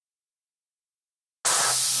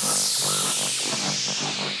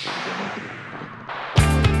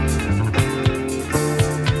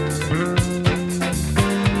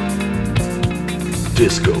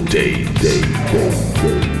Disco Day.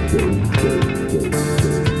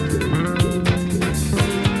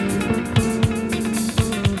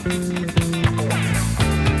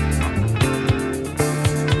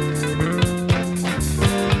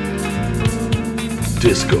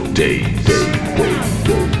 Disco Day.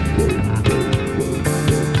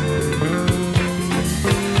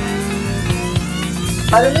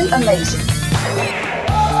 Utterly amazing.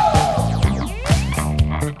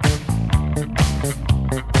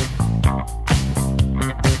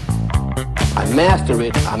 I master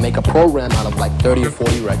it, I make a program out of like 30 or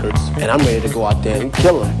 40 records, and I'm ready to go out there and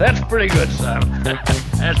kill them. That's pretty good, son.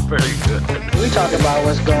 That's pretty good. We talk about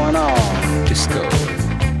what's going on. Disco.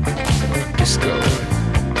 Disco.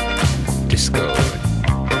 Disco.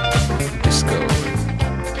 Disco.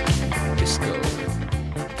 Disco.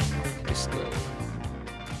 Disco.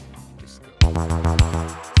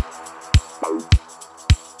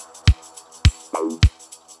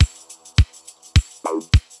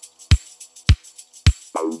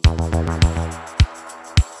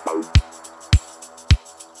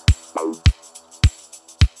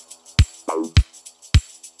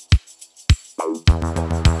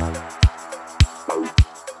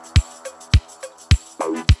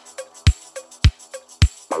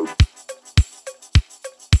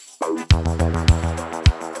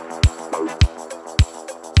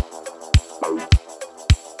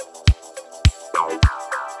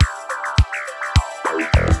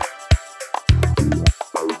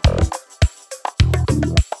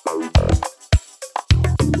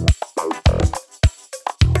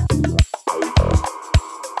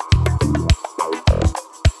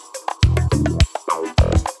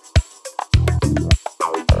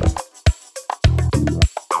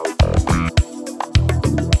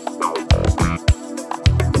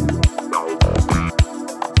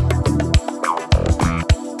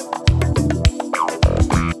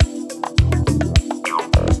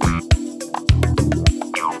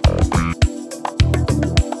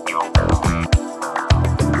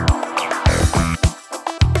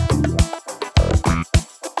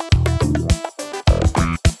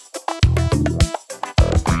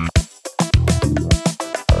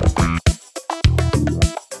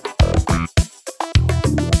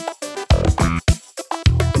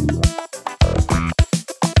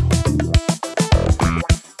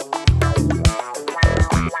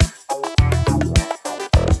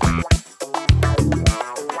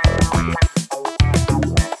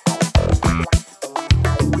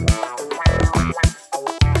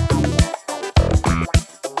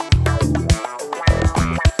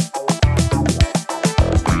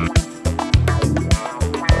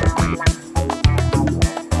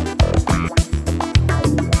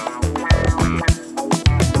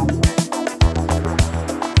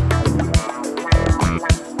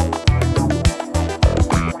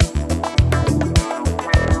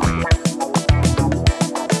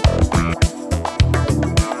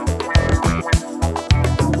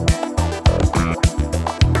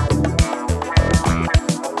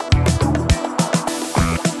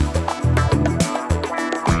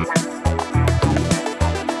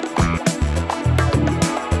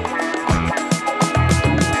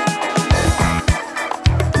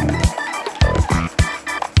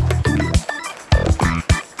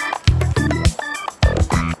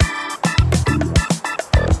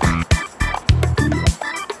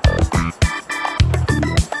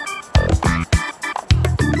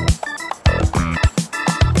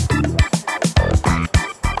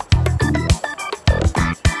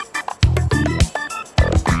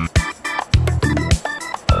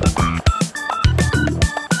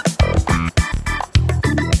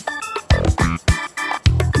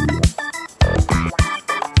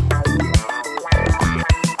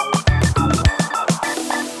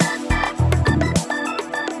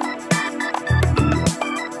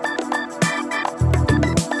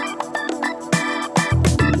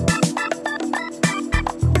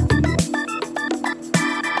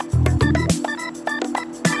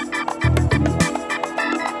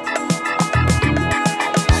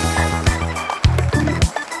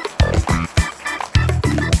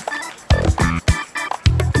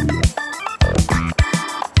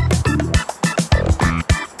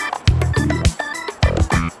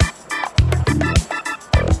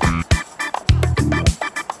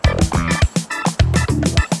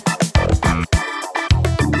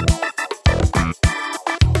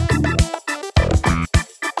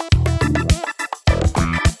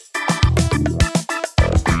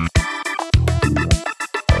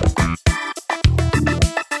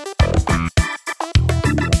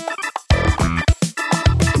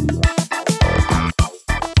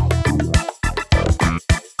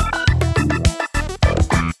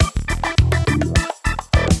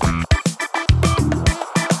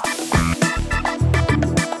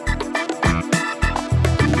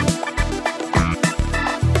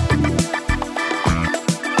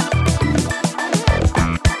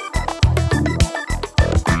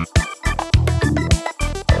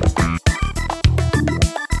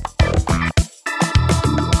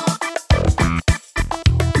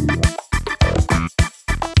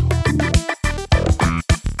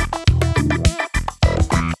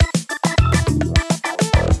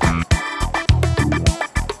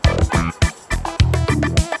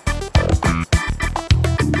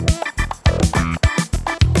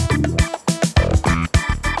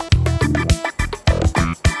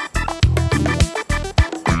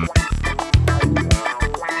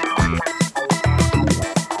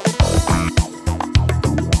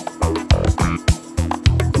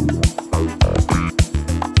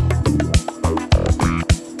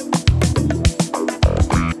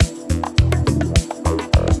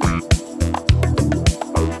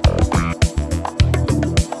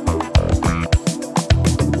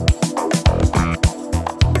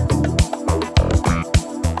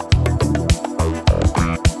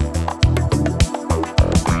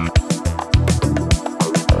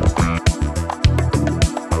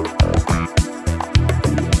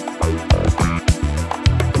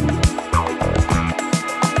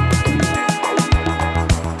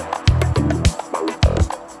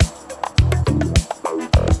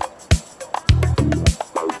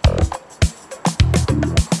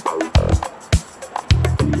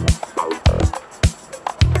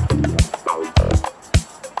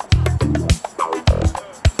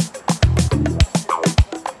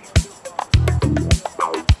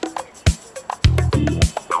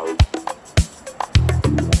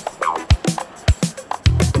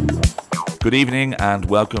 Good evening and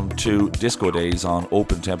welcome to Disco Days on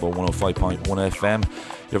Open Tempo 105.1 FM.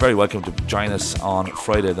 You're very welcome to join us on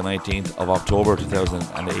Friday the 19th of October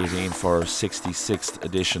 2018 for our 66th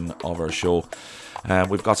edition of our show.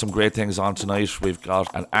 We've got some great things on tonight. We've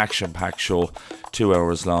got an action-packed show, 2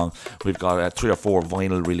 hours long. We've got 3 or 4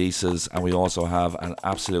 vinyl releases, and we also have an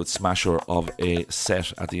absolute smasher of a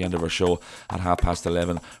set at the end of our show at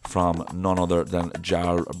 11:30 from none other than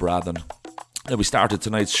Jar Bradden. We started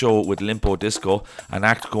tonight's show with Limpo Disco, an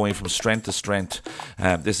act going from strength to strength.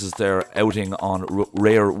 This is their outing on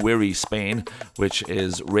Rare Weary Spain, which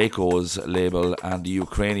is Reiko's label, and the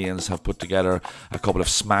Ukrainians have put together a couple of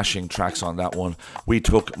smashing tracks on that one. We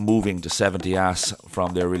took Moving to 70 Ass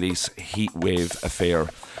from their release Heatwave Affair.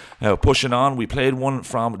 Now, pushing on, we played one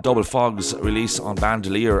from Double Fog's release on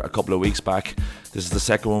Bandolier a couple of weeks back. This is the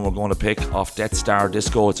second one we're going to pick off Death Star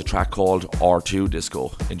Disco. It's a track called R2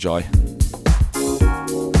 Disco. Enjoy.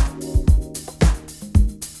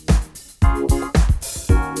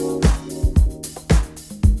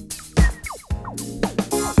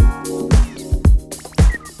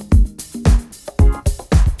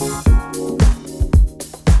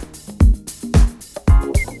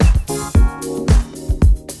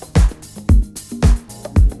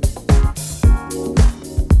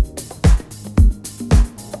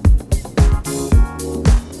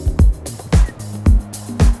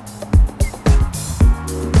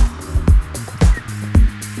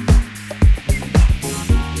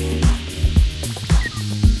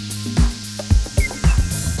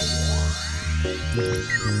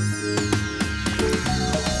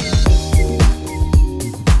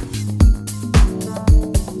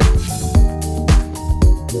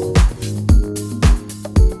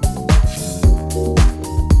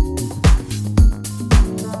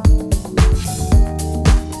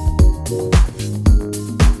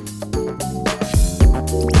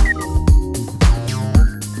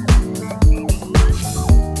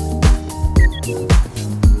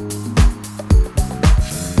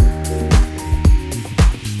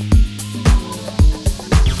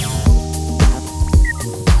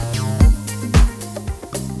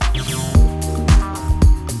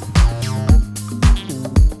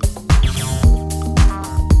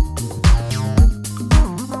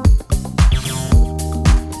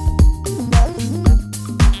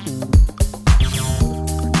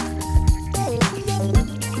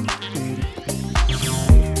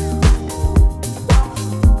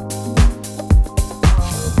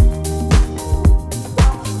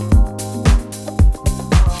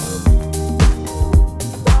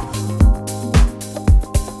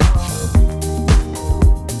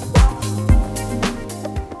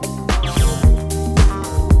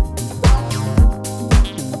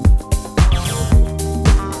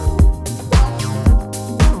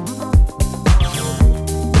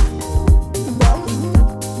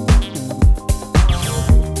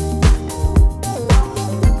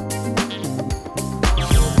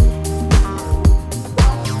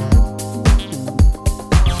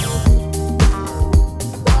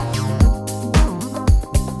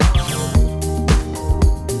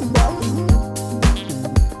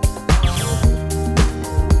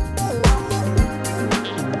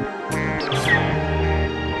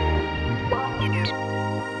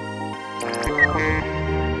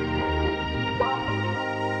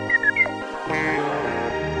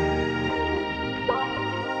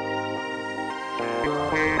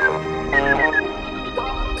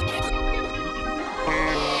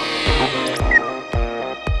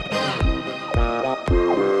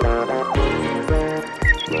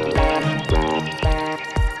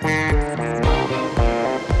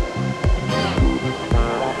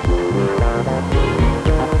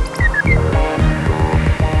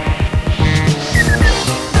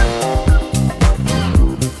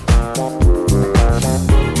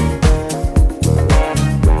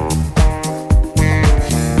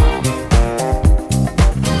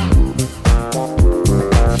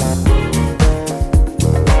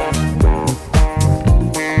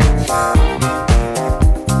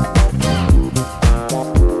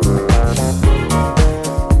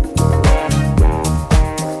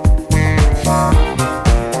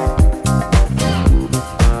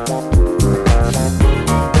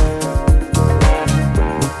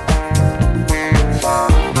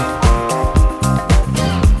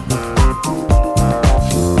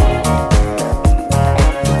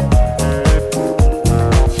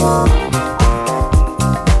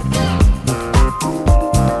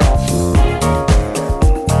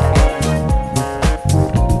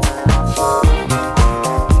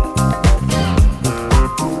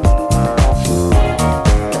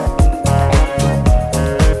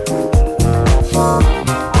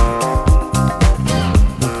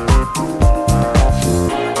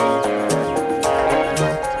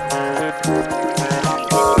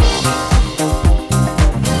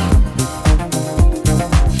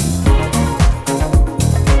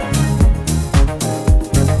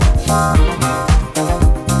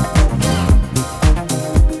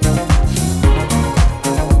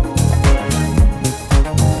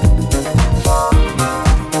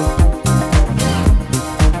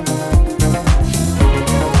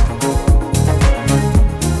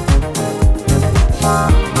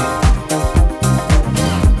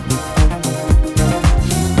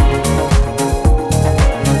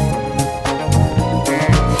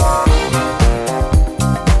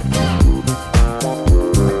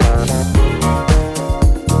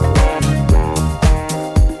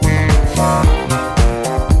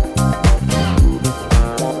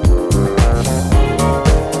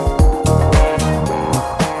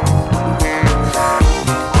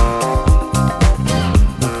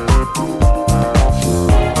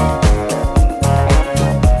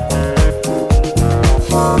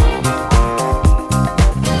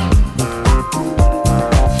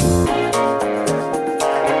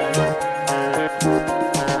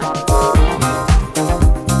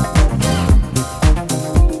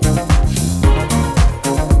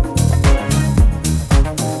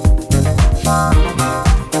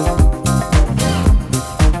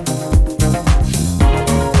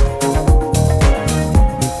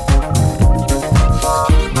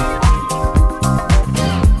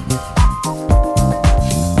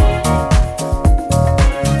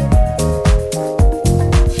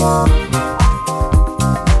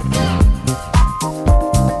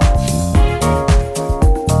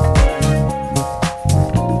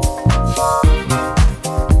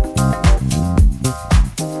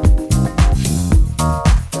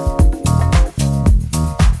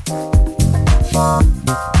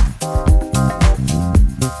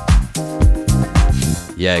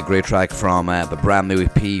 great track from the brand new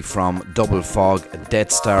EP from Double Fog.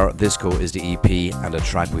 Death Star Disco is the EP, and the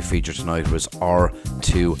track we featured tonight was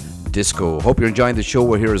R2 Disco. Hope you're enjoying the show.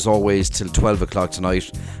 We're here as always till 12 o'clock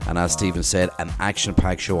tonight, and as Stephen said, an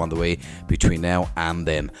action-packed show on the way between now and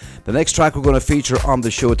then. The next track we're going to feature on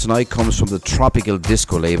the show tonight comes from the Tropical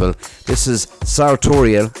Disco label. This is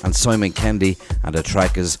Sartorial and Simon Kendi, and the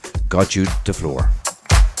track is Got You to Floor.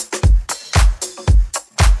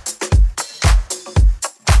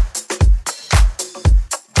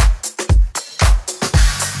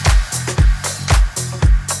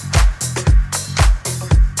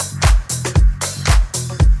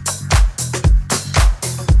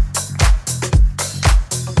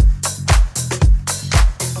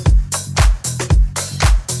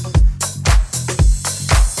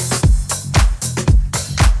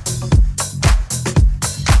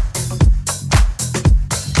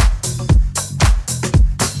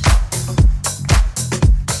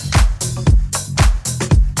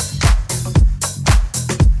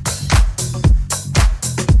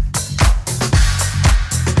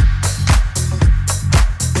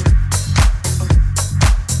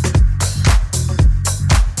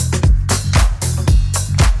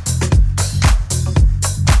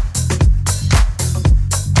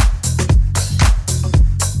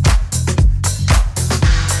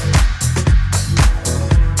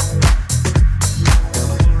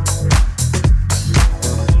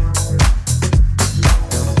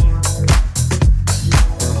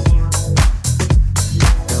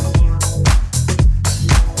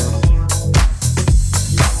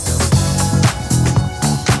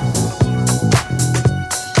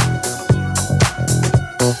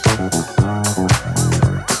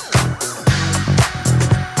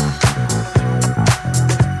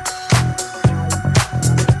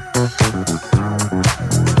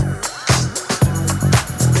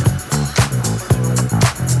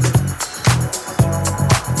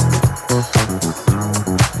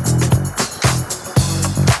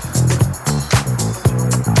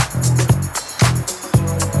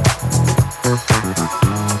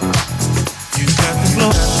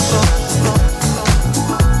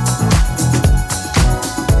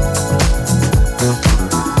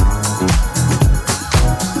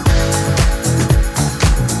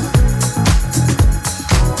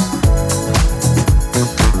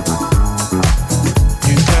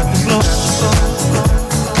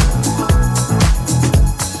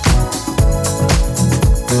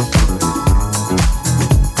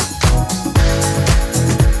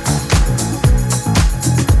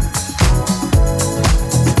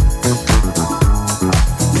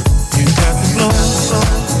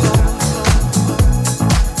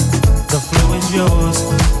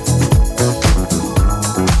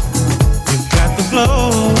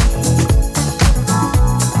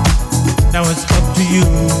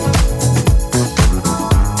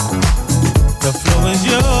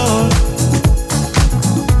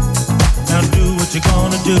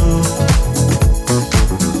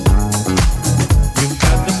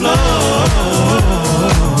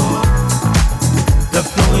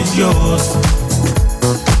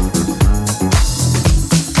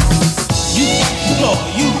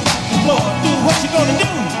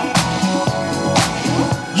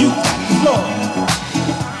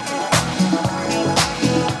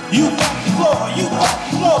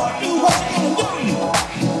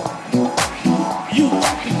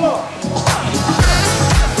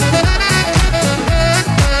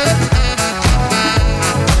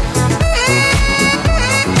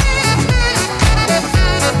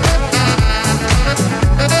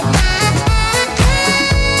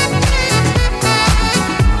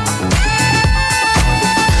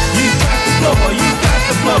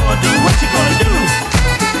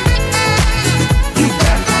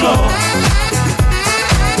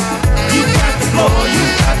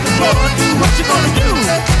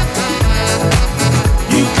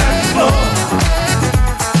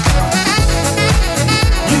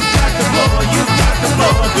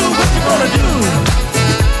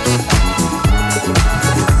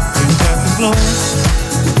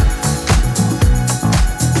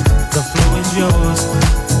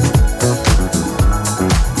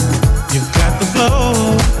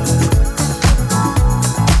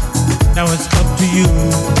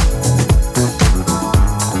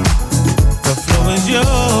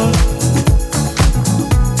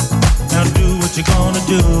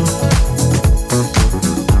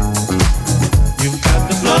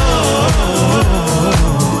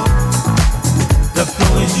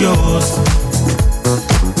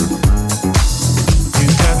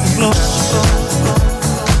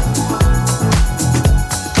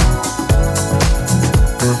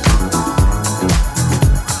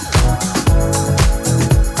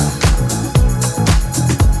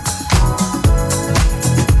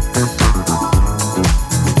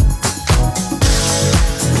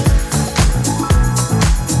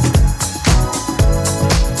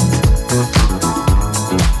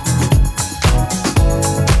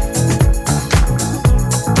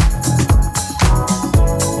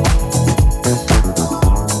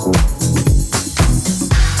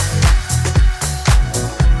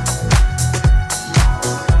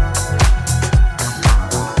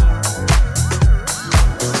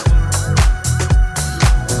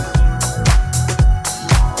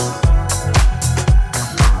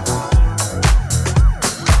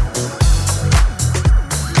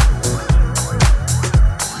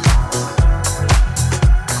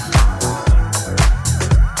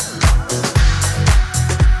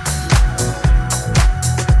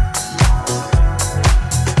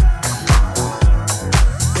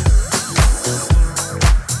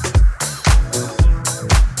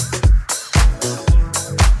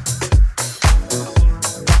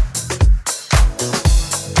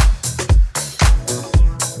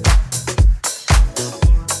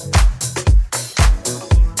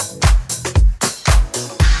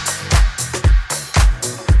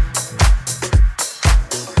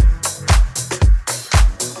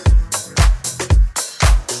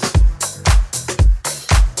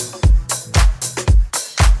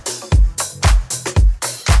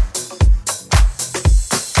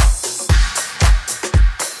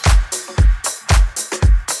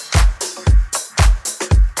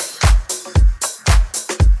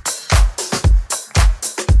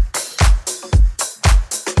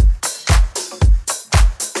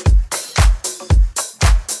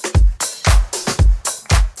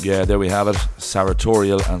 Yeah, there we have it.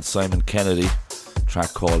 Sartorial and Simon Kennedy.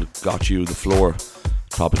 Track called Got You the Floor.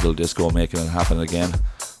 Tropical disco making it happen again.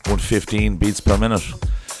 115 beats per minute.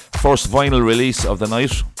 First vinyl release of the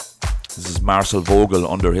night. This is Marcel Vogel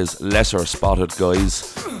under his lesser spotted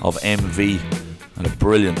guise of MV. And a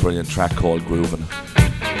brilliant track called Groovin'.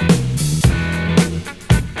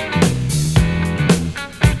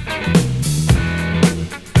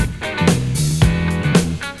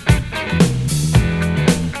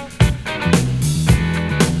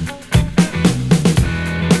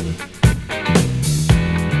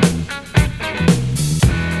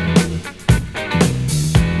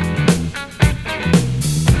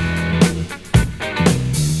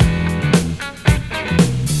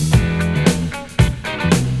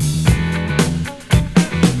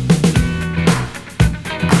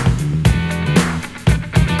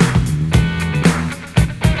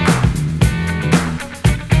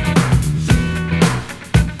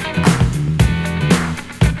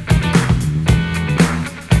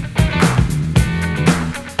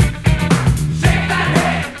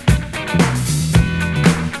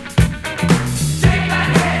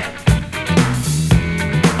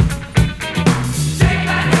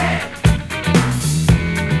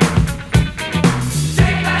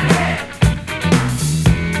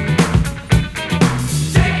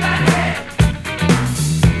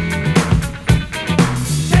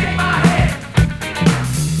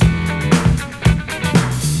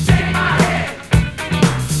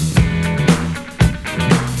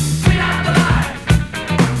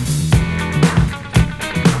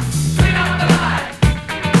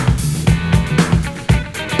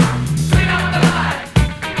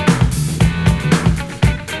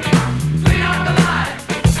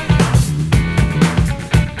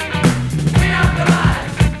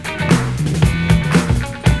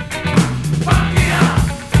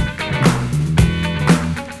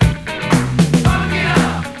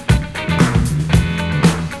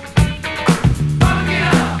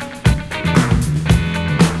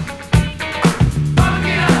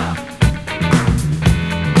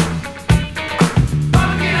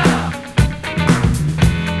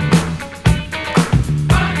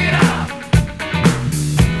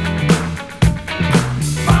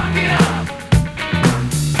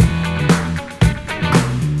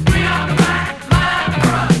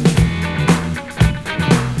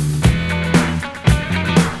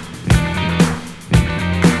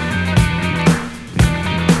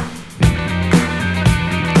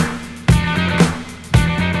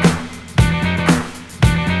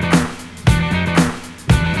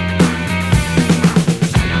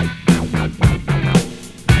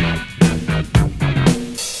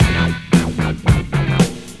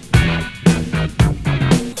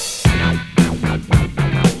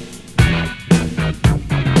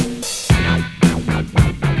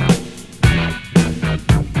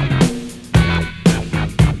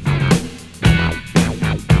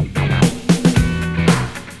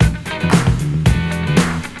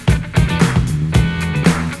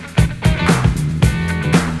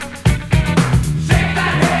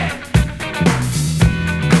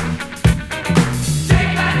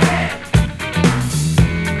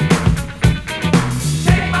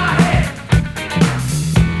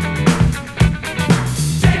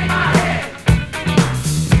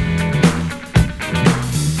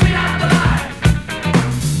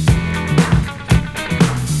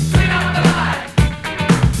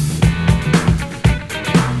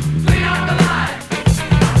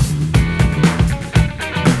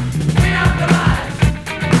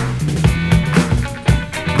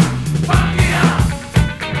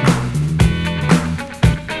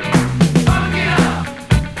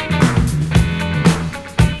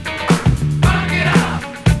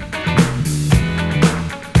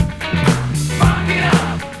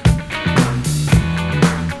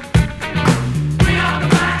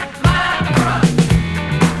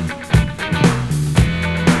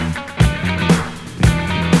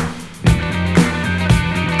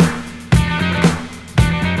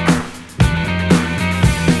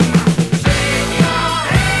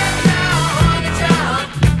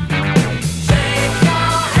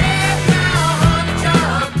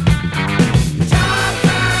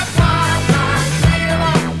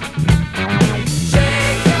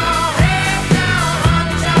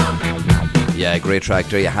 Great track.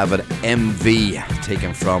 There you have it, MV,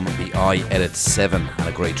 taken from the I-Edit 7, and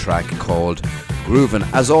a great track called Groovin'.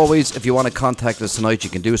 As always, if you want to contact us tonight, you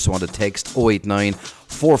can do so on the text 089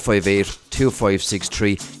 458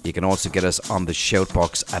 2563. You can also get us on the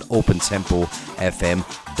shoutbox at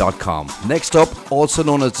opentempofm.com. Next up, also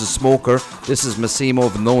known as The Smoker, this is Massimo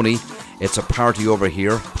Vanoni. It's a party over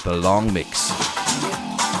here, the long mix.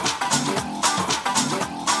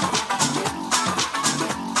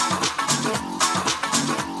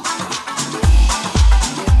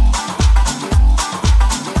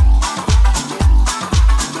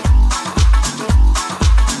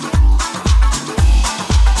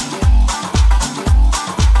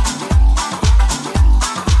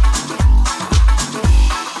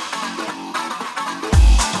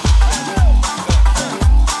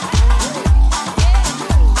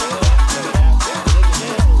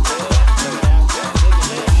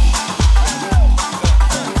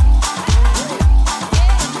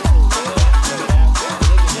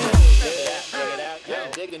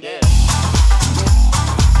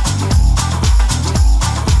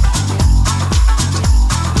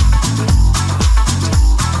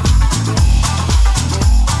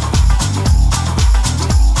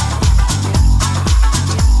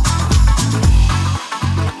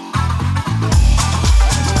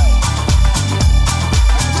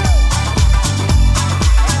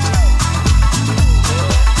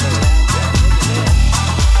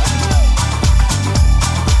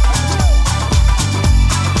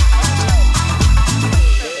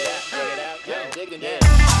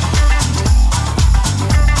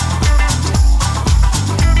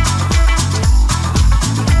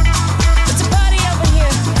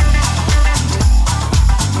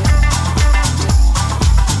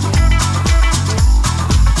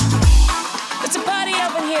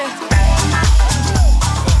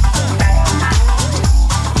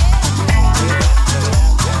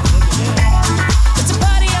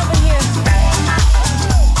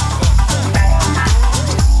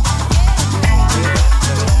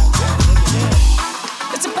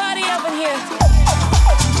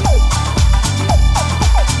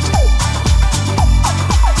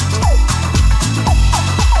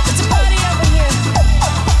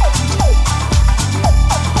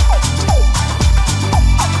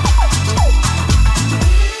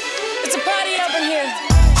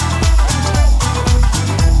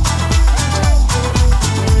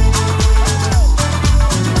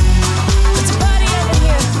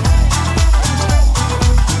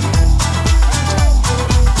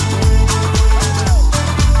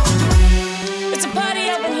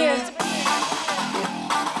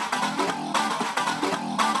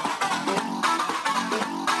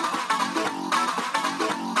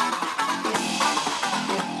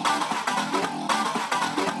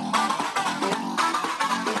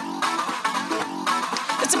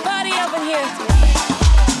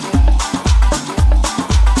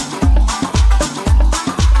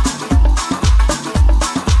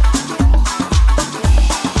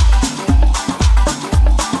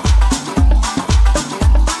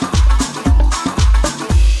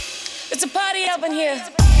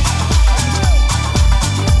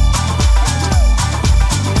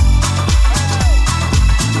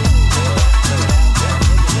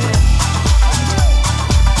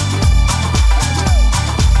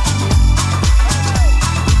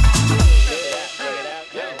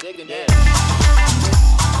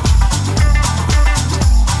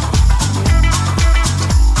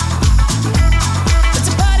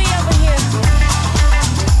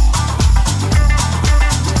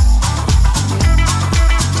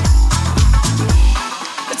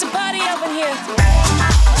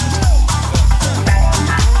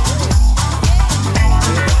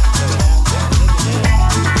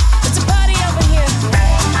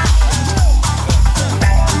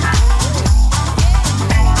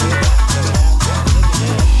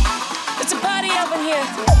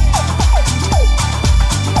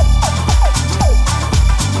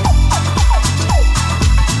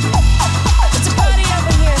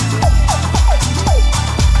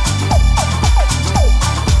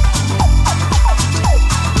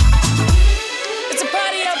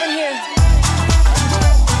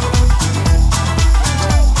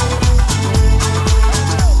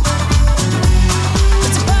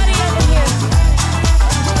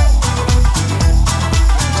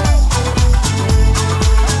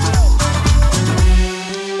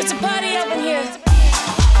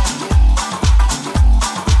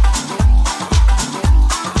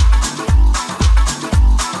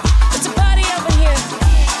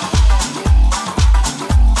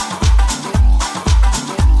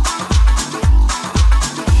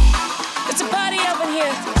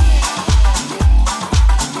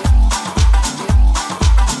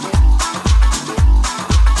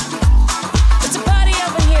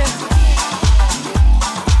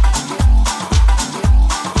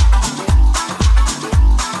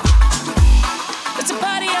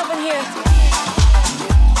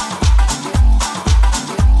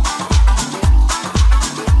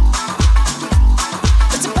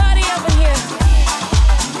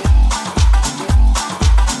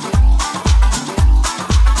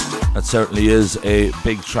 Certainly is a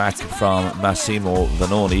big track from Massimo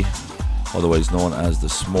Vanoni, otherwise known as The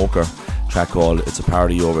Smoker. Track called It's a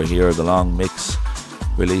Party Over Here. The long mix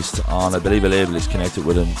released on, I believe, a label he's connected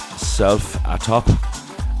with himself, Atop.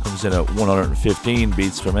 Comes in at 115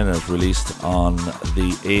 beats per minute, released on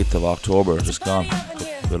the 8th of October, just gone,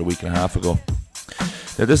 about a week and a half ago.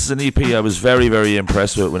 Now, this is an EP I was very, very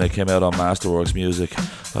impressed with when it came out on Masterworks Music.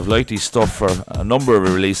 I've liked his stuff for a number of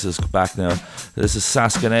releases back now. This is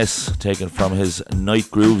Saskiness, taken from his Night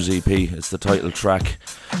Grooves EP. It's the title track.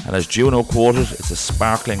 And as Juno quoted, it's a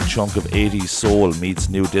sparkling chunk of 80s soul meets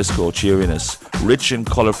new disco cheeriness. Rich and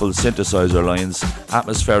colourful synthesizer lines,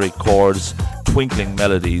 atmospheric chords, twinkling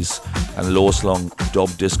melodies, and low-slung dub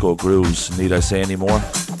disco grooves. Need I say any more?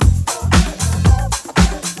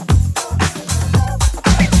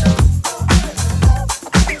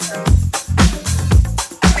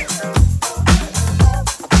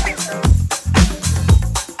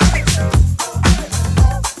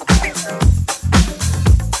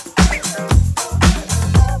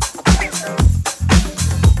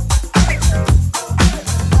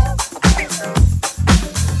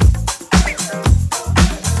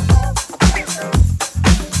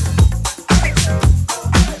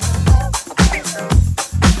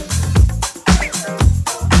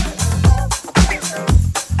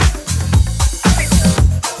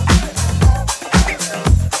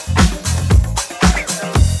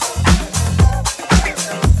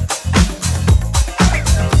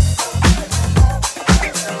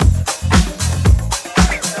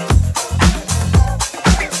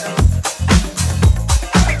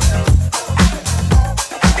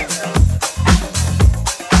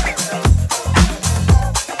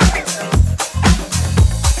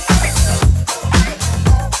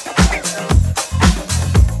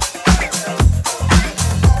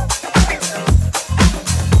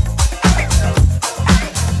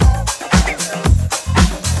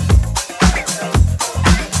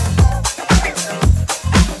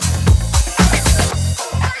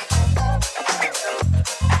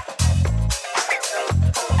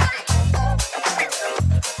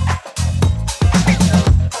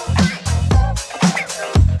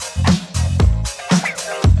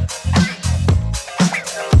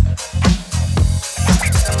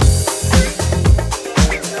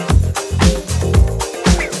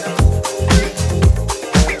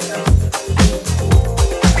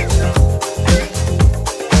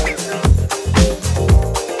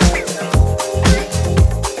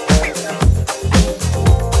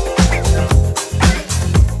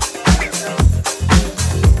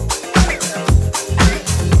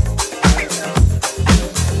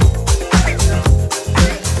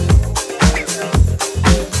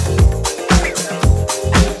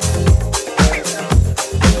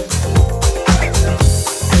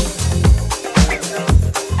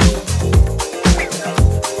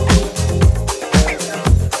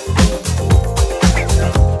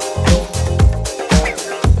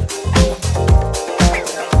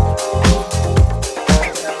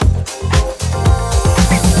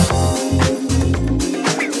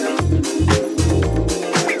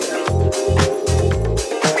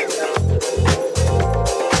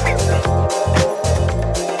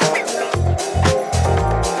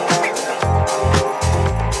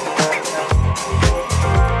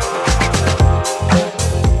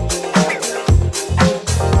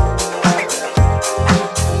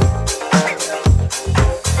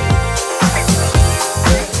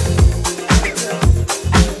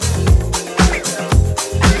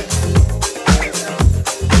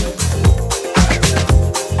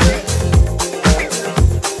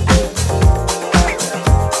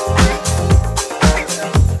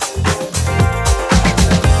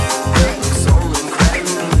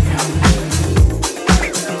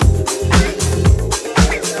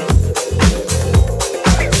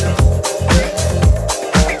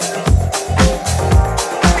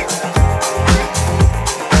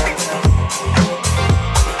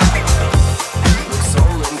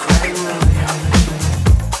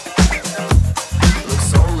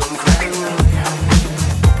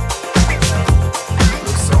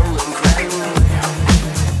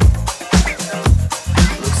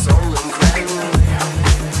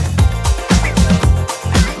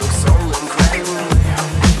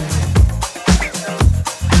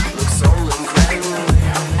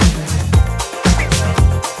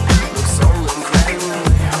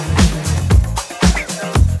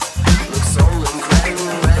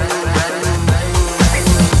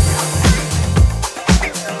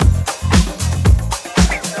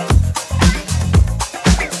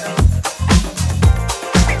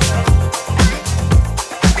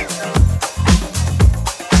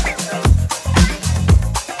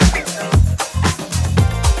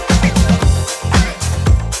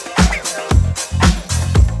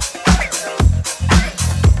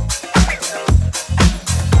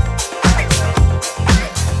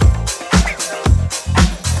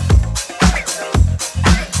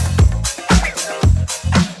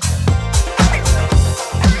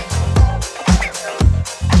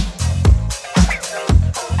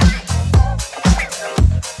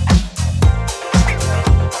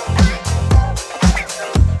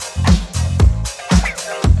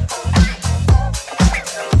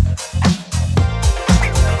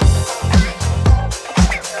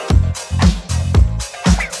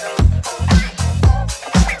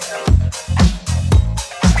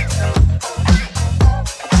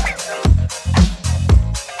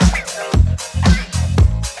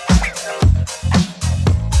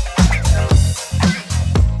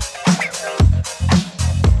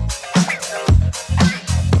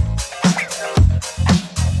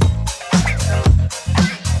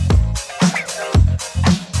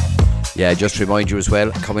 Yeah, just to remind you as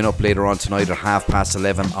well, coming up later on tonight at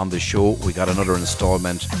 11:30 on the show, we got another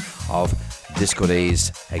installment of Disco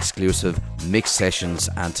Days exclusive mix sessions,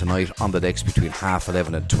 and tonight on the decks between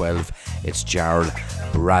 11:30 and 12, it's Gerald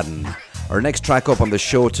Braden. Our next track up on the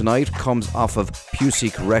show tonight comes off of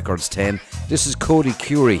Pusic Records 10. This is Cody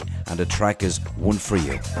Curie, and the track is One For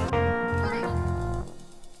You.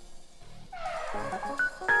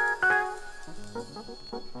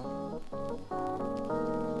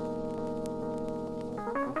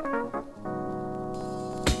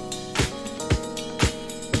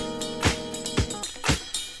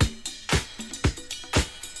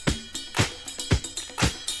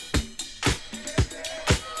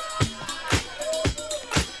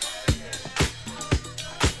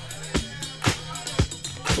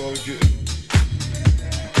 All good.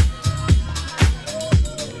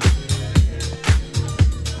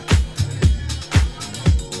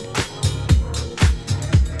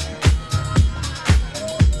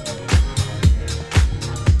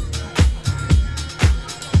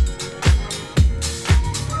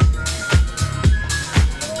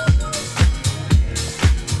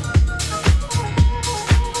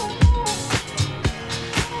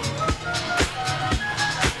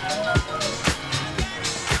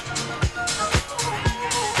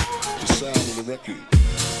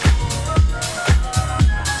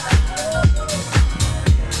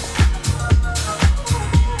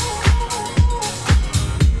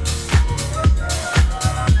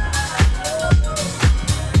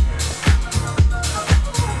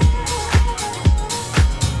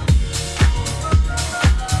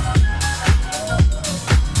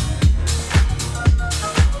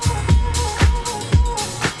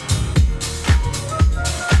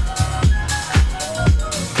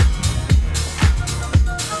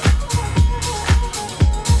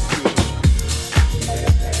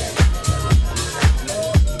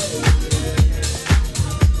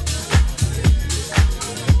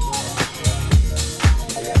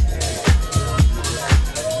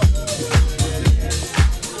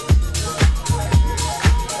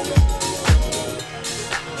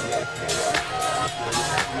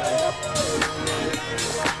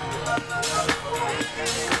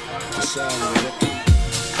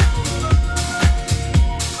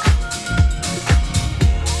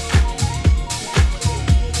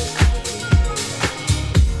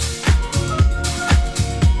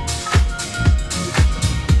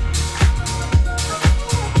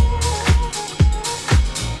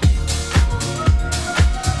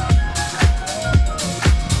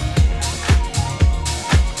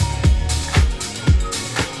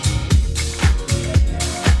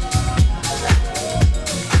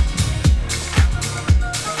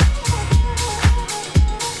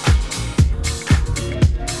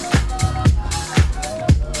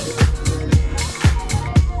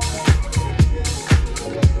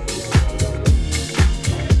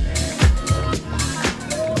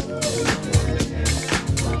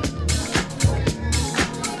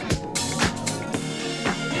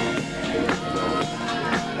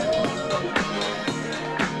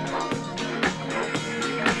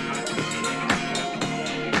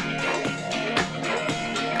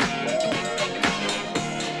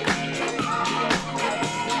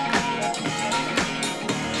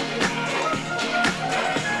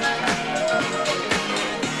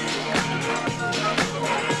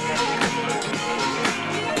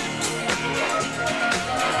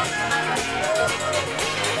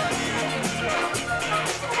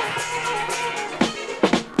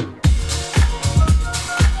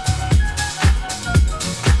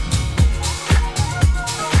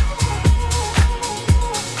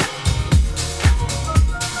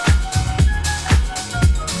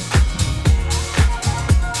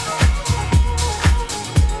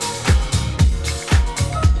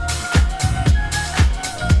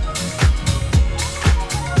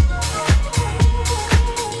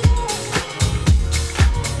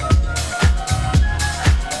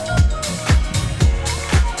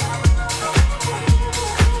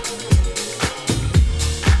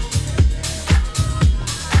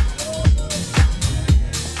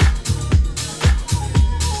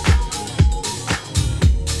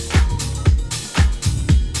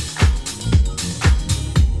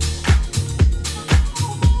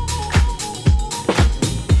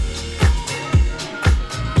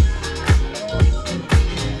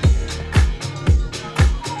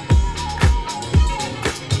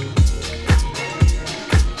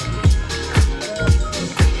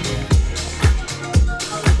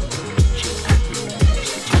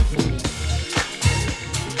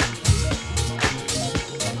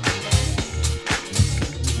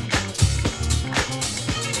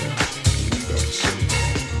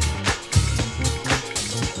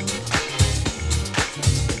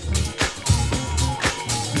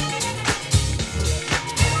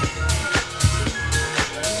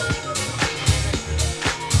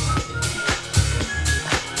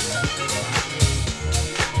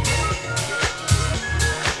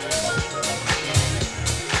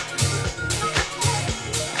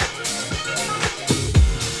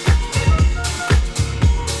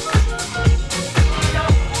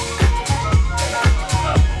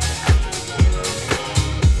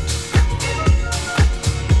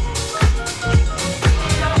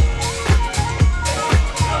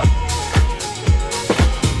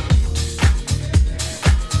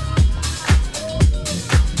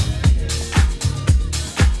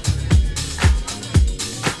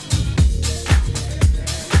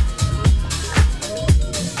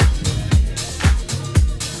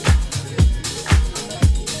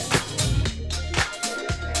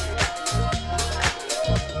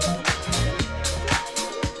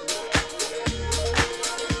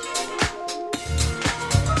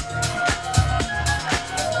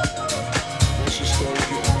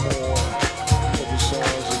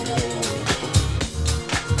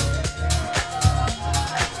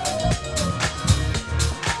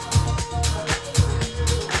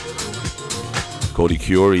 Cody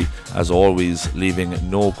Curie, as always, leaving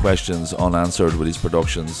no questions unanswered with his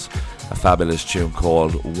productions. A fabulous tune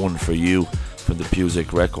called One For You from the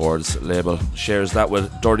Pusic Records label. Shares that with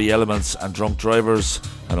Dirty Elements and Drunk Drivers,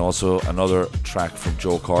 and also another track from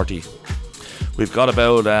Joe Corti. We've got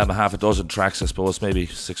about half a dozen tracks, I suppose, maybe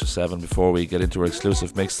 6 or 7 before we get into our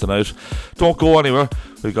exclusive mix tonight. Don't go anywhere.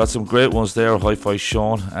 We've got some great ones there. Hi-Fi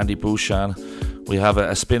Sean, Andy Bouchan. We have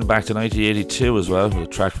a spin back to 1982 as well, with a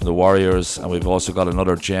track from the Warriors, and we've also got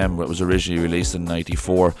another gem that was originally released in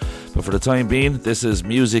 94. But for the time being, this is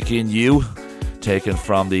Music in You, taken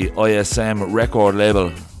from the ISM record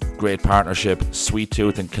label. Great partnership, Sweet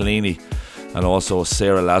Tooth and Kalini, and also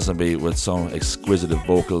Sarah Lazenby with some exquisite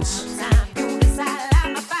vocals.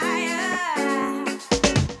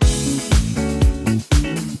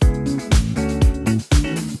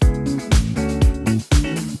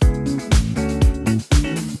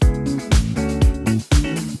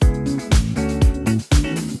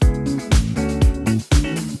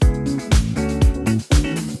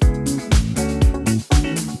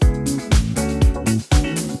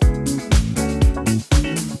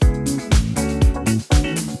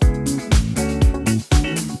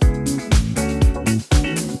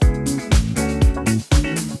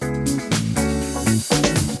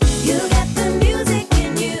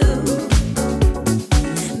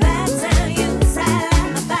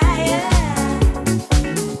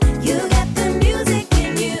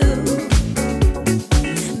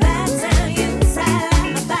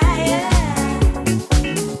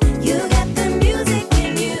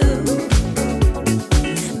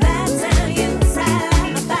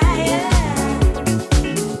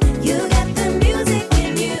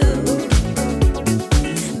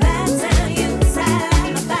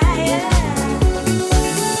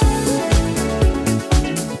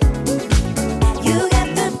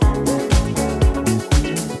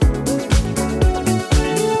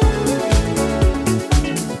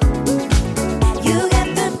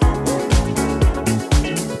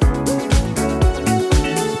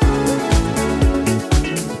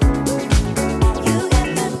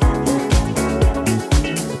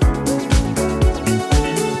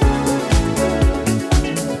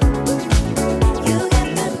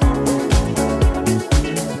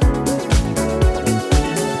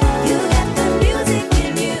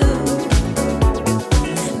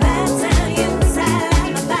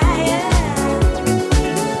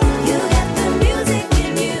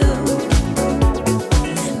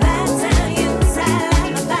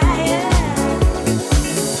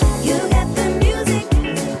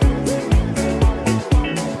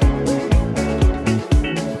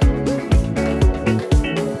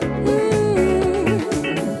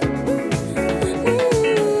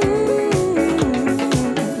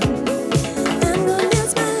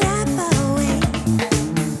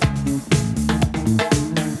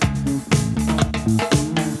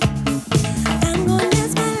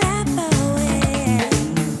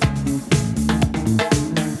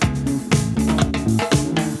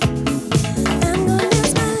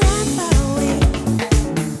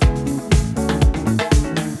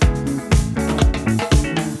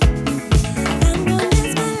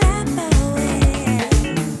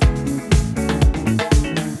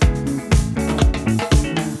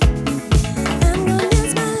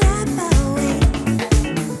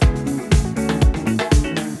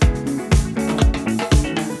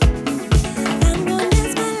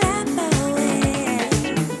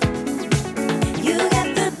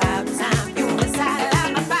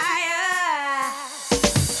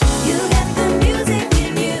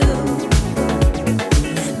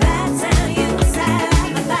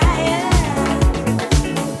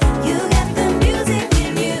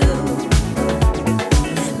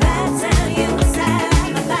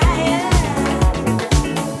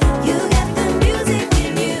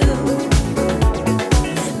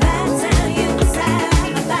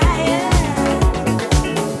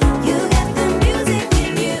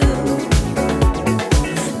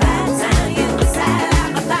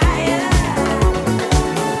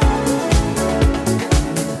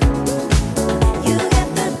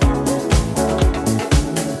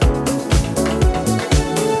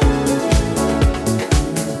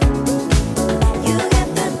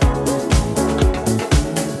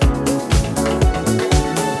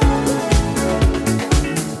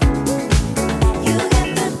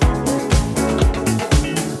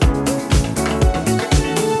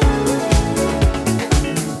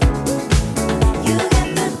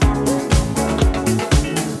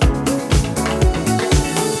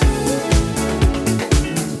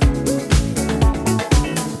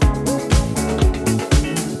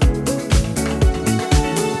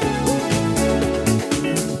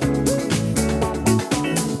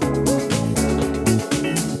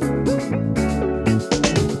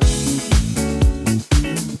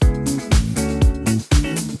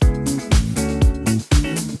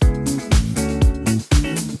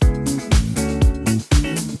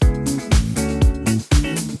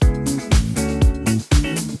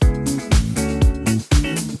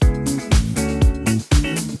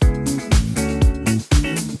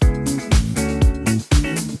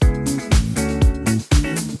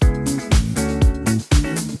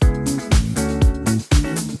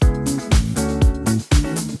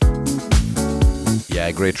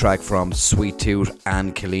 Great track from Sweet Tooth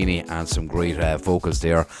and Kellini, and some great vocals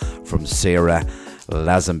there from Sarah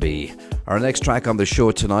Lazenby. Our next track on the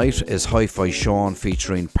show tonight is Hi-Fi Sean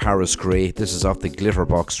featuring Paris Grey. This is off the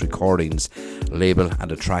Glitterbox Recordings label,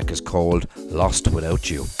 and the track is called Lost Without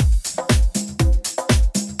You.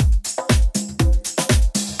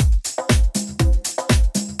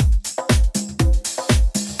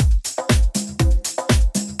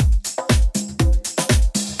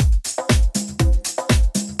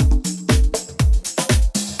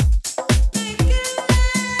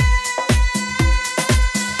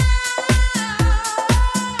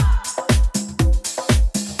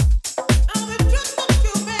 Just look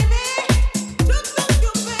you, baby.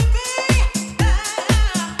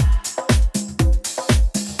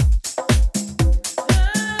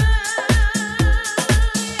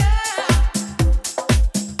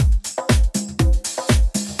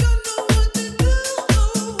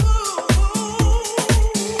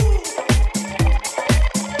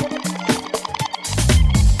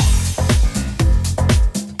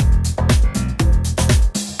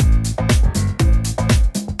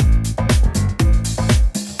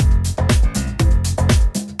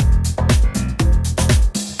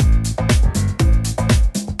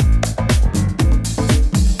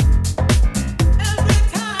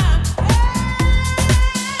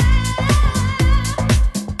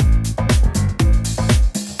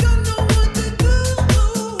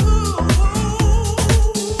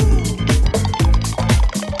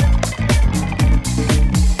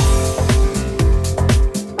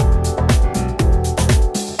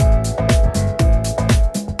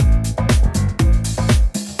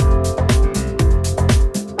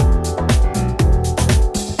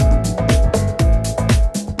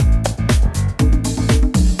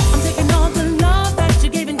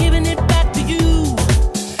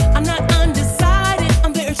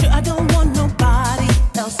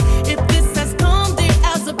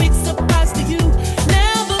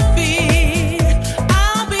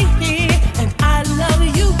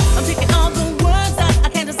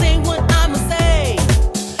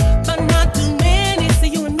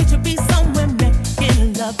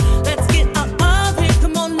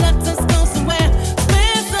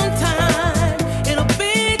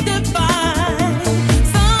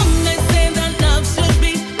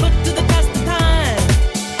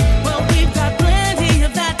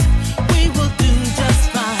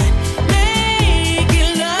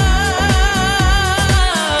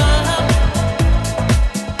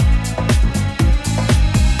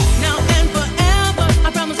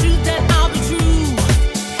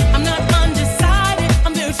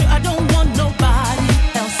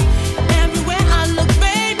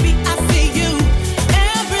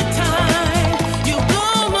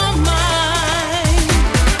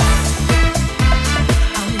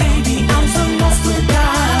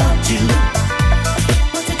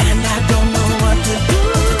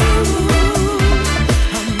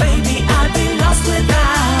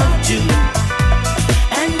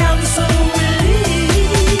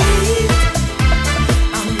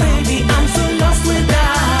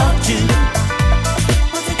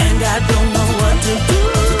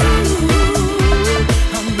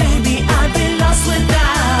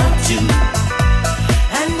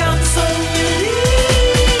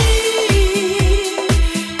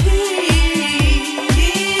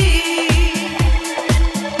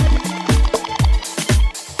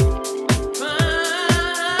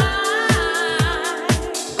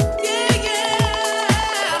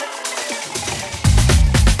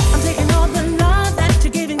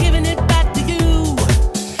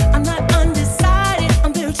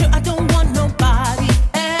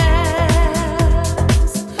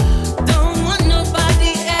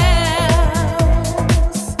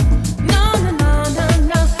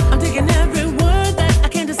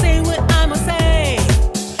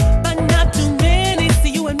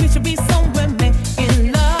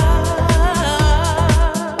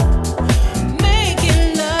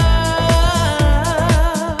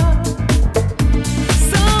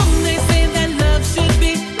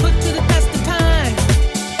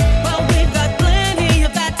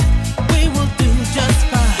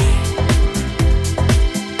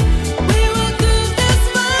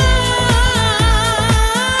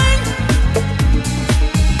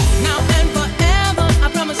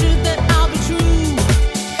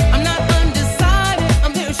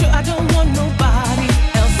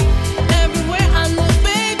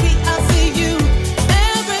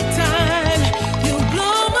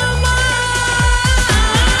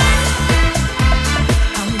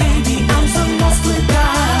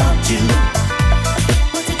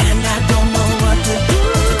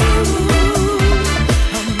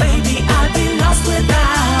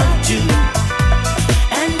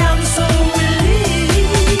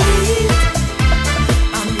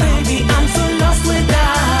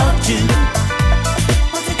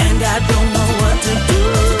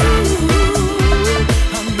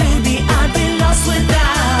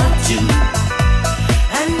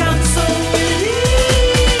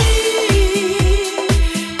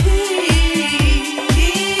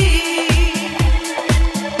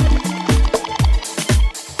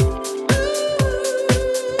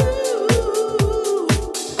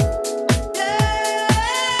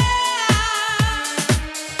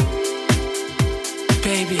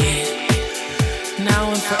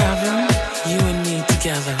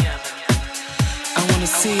 together. I wanna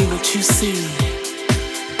see what you see,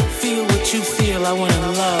 feel what you feel. I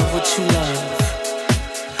wanna love what you love.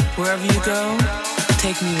 Wherever you go,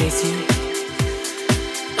 take me with you.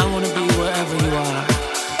 I wanna be wherever you are,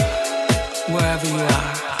 wherever you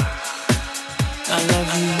are. I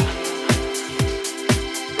love you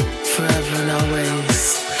forever and always.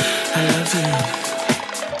 I love you.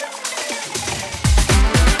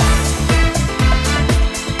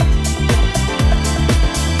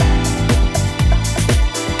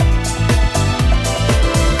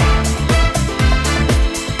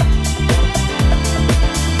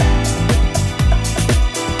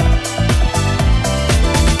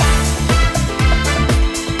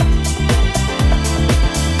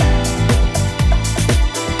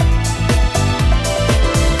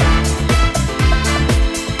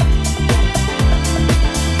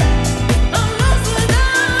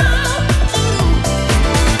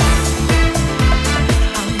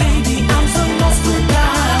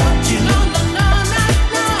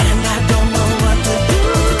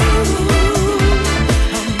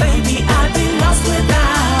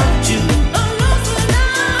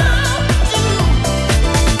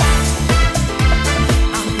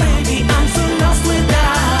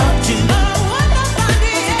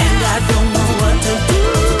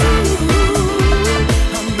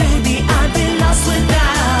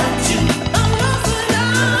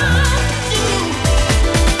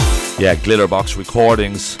 Yeah, Glitterbox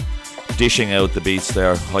Recordings dishing out the beats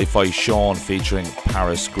there. Hi-Fi Sean featuring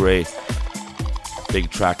Paris Grey. Big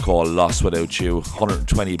track called Lost Without You.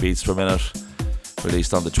 120 beats per minute.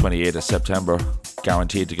 Released on the 28th of September.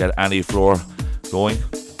 Guaranteed to get any floor going.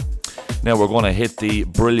 Now we're going to hit the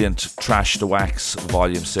brilliant Trash the Wax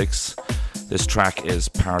Volume 6. This track is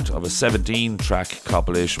part of a 17-track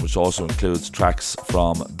compilation which also includes tracks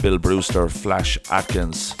from Bill Brewster, Flash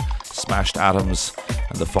Atkins, Smashed Atoms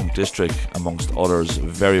and the Funk District, amongst others.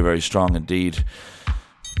 Very, very strong indeed.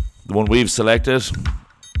 The one we've selected,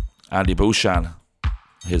 Andy Bouchan,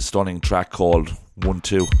 his stunning track called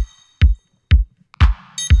 1-2.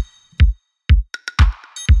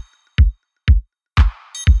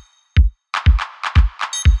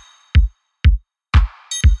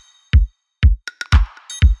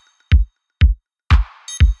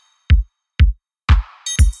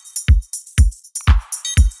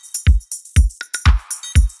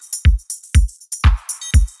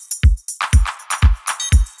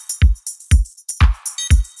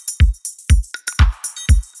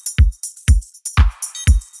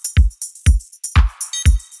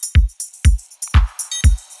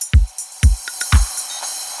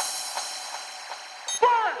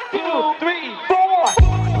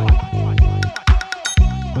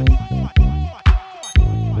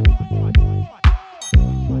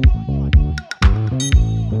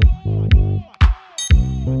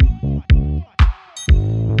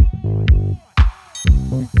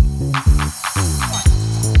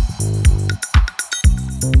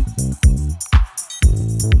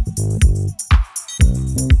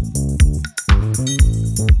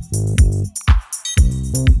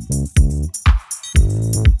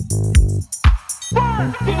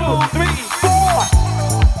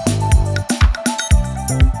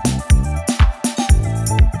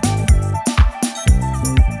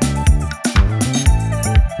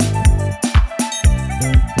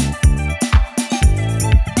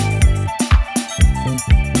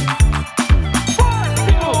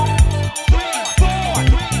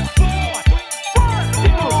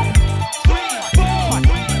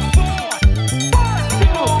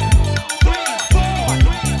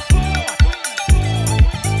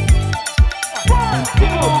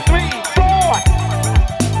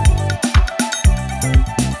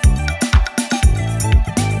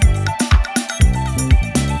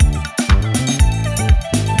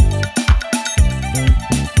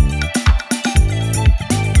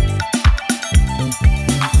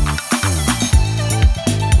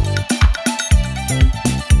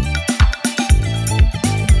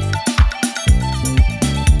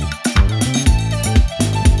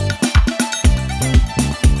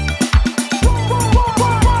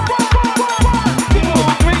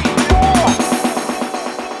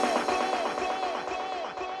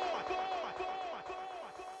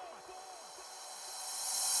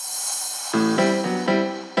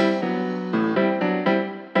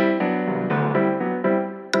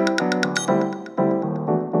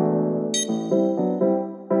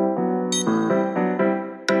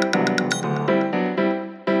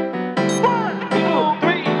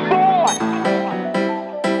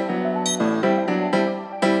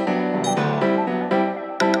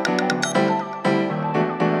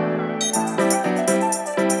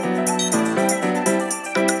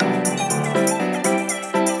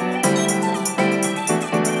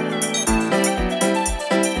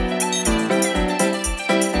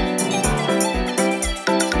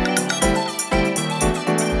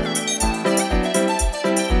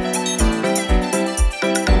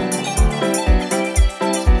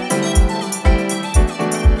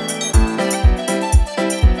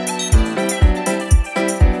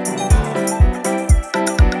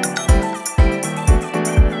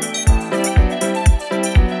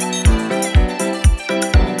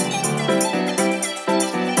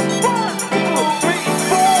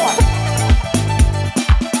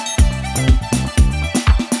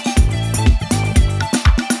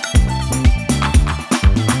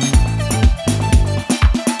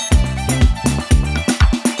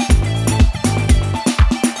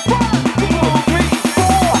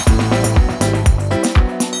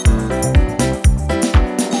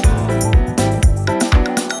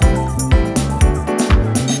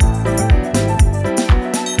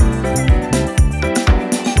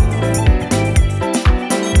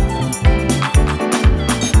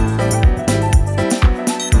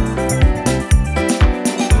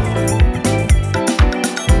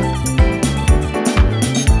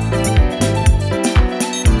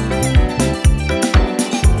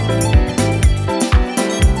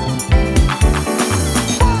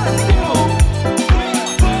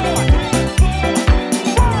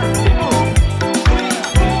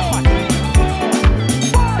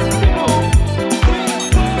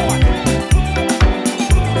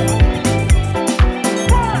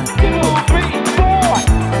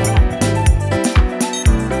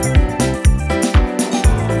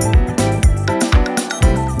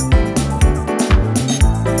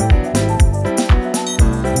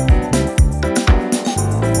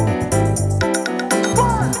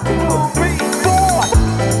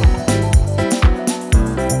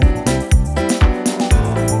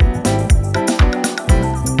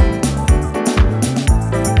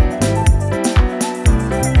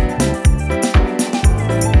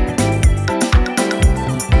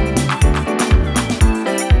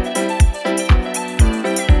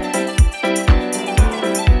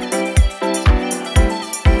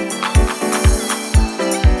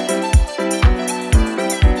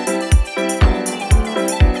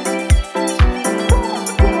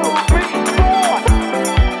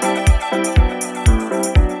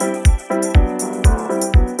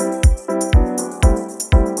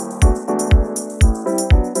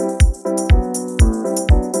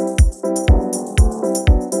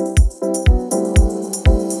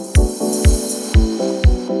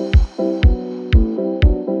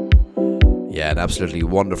 absolutely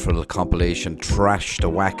wonderful compilation, Trash the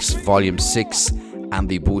Wax Volume 6,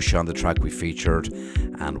 Andy Bush on the track we featured,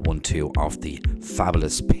 and 1-2 off the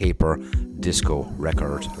fabulous Paper Disco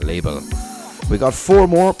record label. We got 4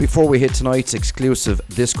 more before we hit tonight's exclusive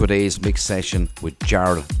Disco Days mix session with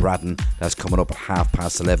Jarl Braddon. That's coming up at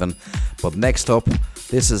 11:30. But next up,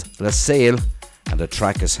 this is La Salle, and the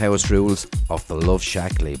track is House Rules off the Love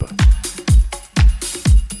Shack label.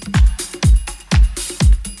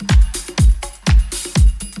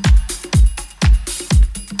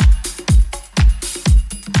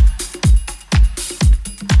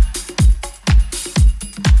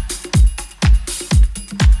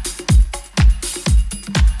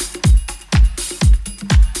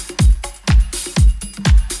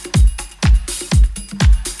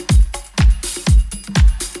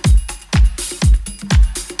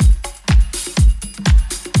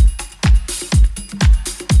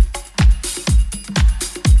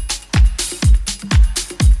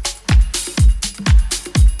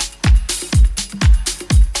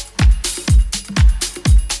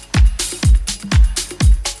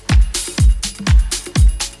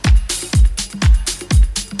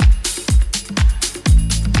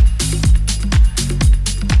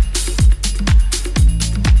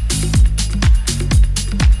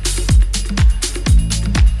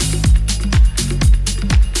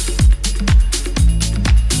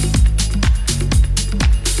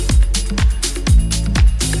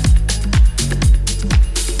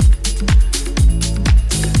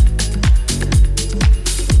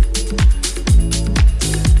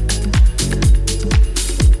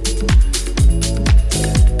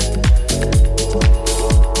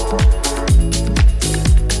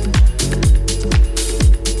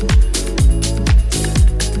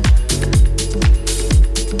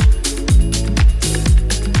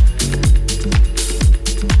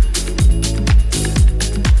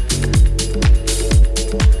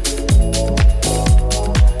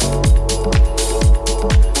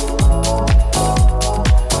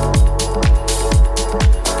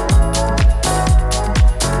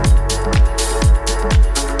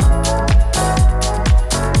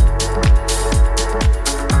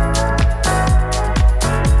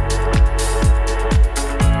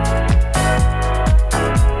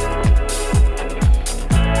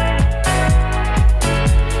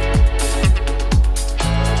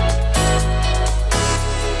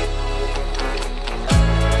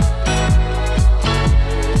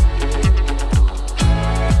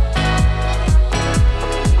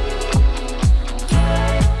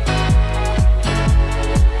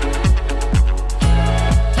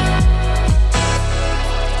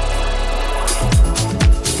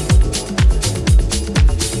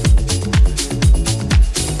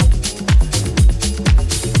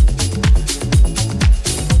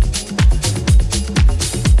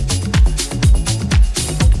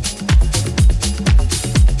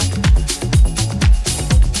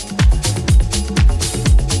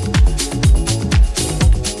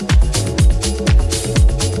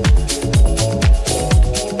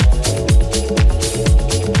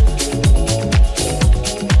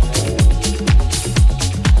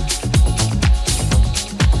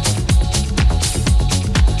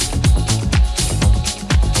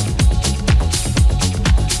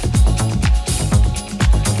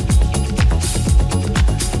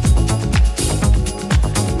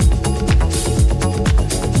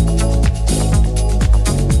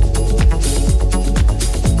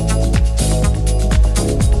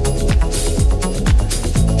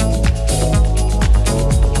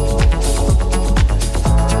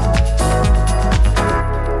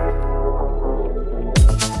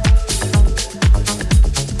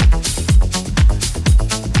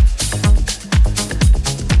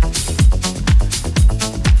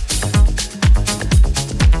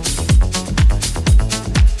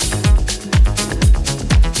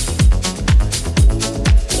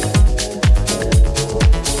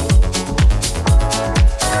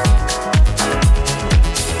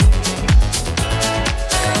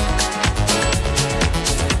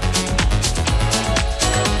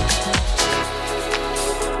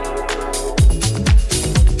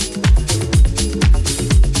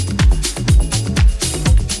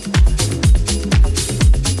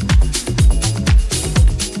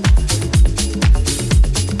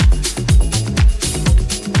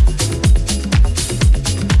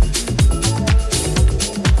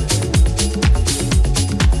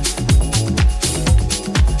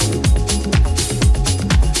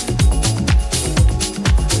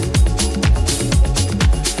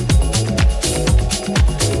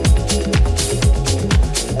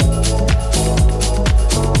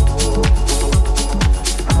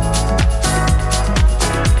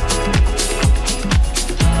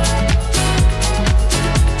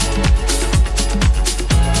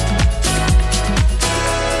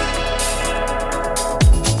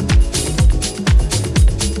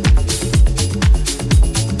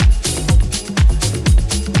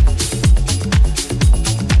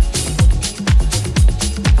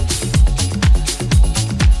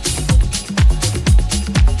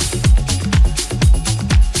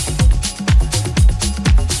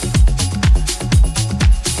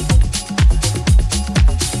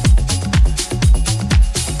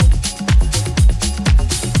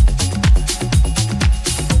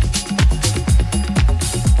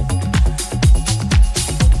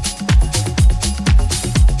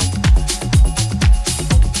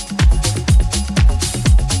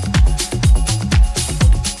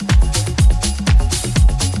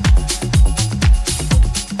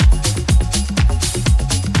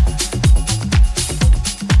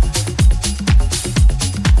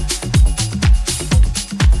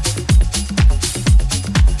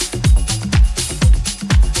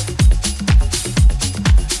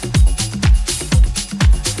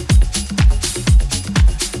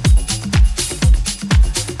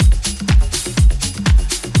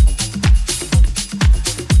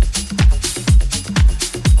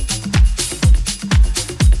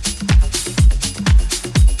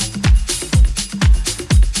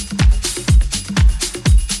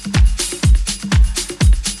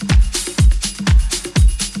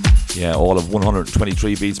 Yeah, all of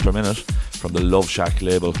 123 beats per minute from the Love Shack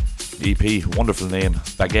label. EP, wonderful name,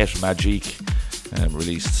 Baguette Magique,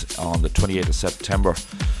 released on the 28th of September.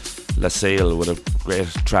 La Salle with a great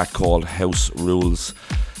track called House Rules.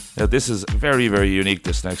 Now this is very, very unique,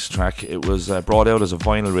 this next track. It was brought out as a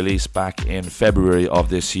vinyl release back in February of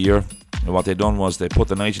this year. And what they done was they put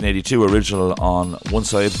the 1982 original on one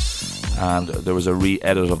side and there was a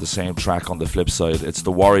re-edit of the same track on the flip side. It's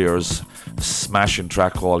the Warriors' smashing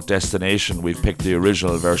track called Destination. We've picked the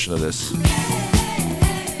original version of this.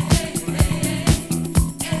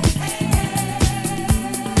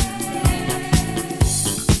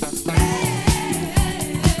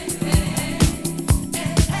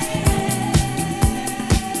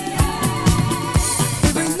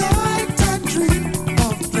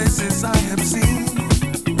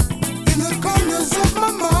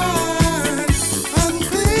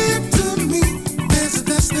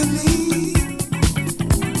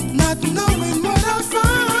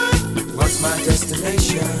 What's my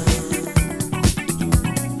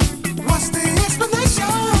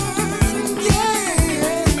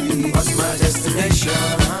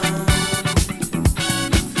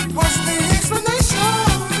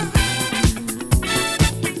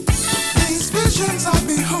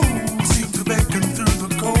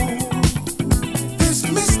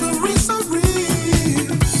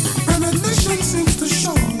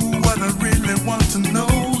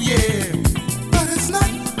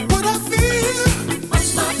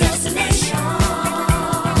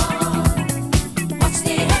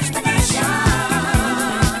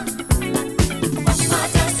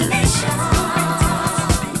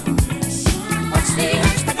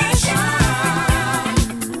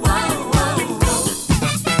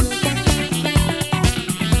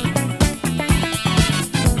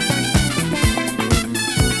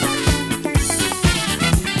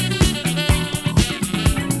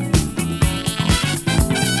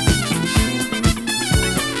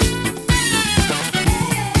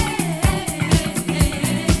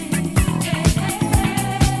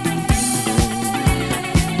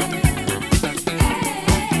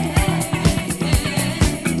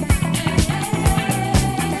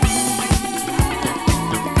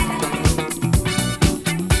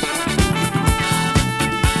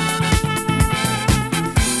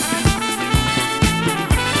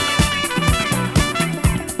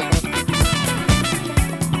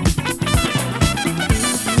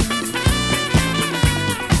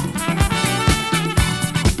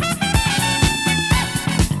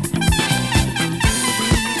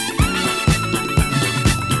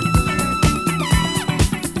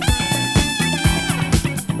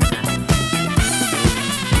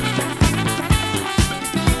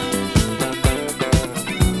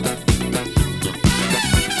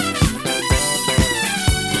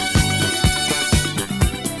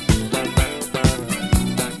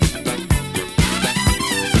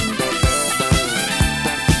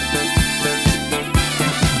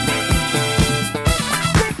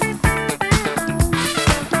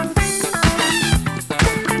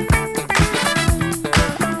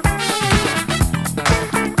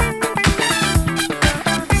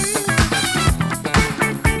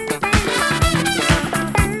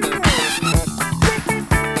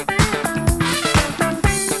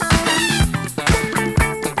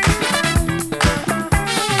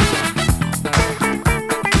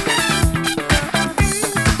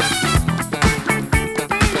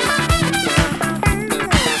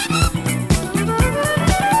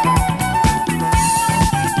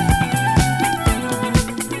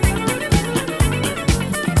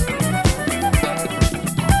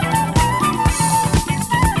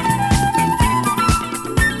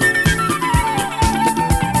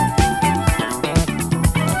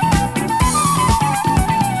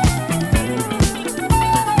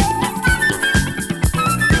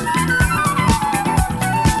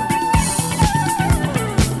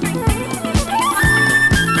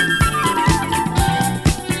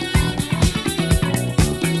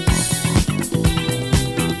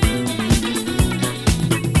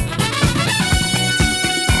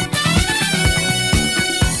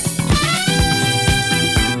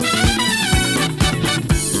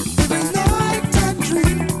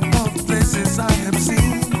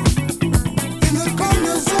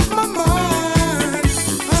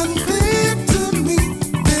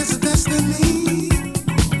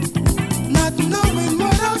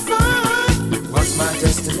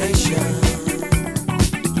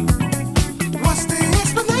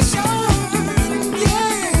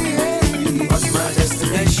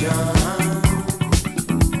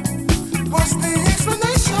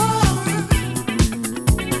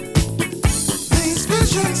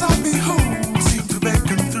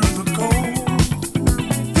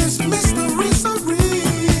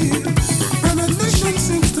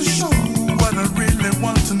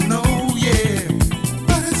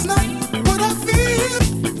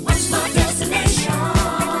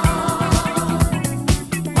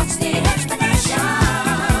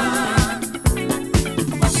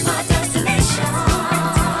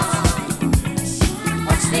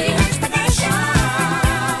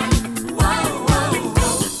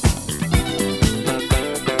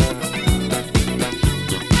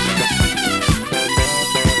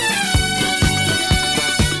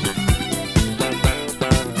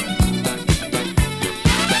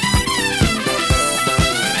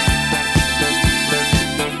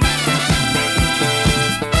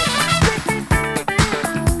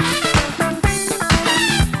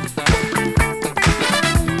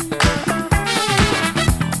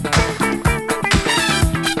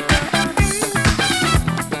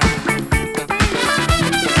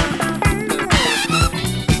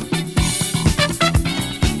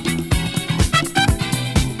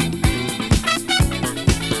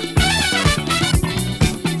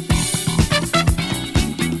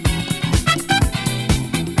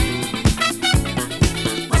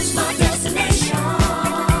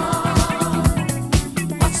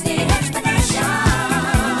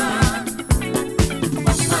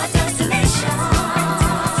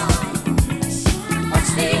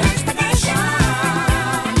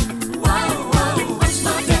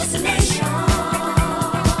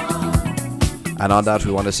And on that,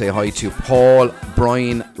 we want to say hi to Paul,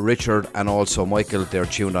 Brian, Richard, and also Michael. They're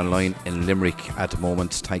tuned online in Limerick at the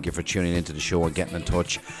moment. Thank you for tuning into the show and getting in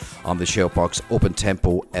touch on the shoutbox,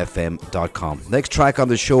 opentempofm.com. Next track on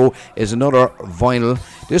the show is another vinyl.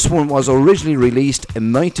 This one was originally released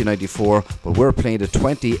in 1994, but we're playing the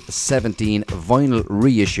 2017 vinyl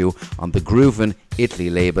reissue on the Groovin Italy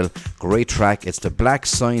label. Great track. It's the Black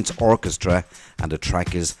Science Orchestra, and the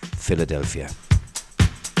track is Philadelphia.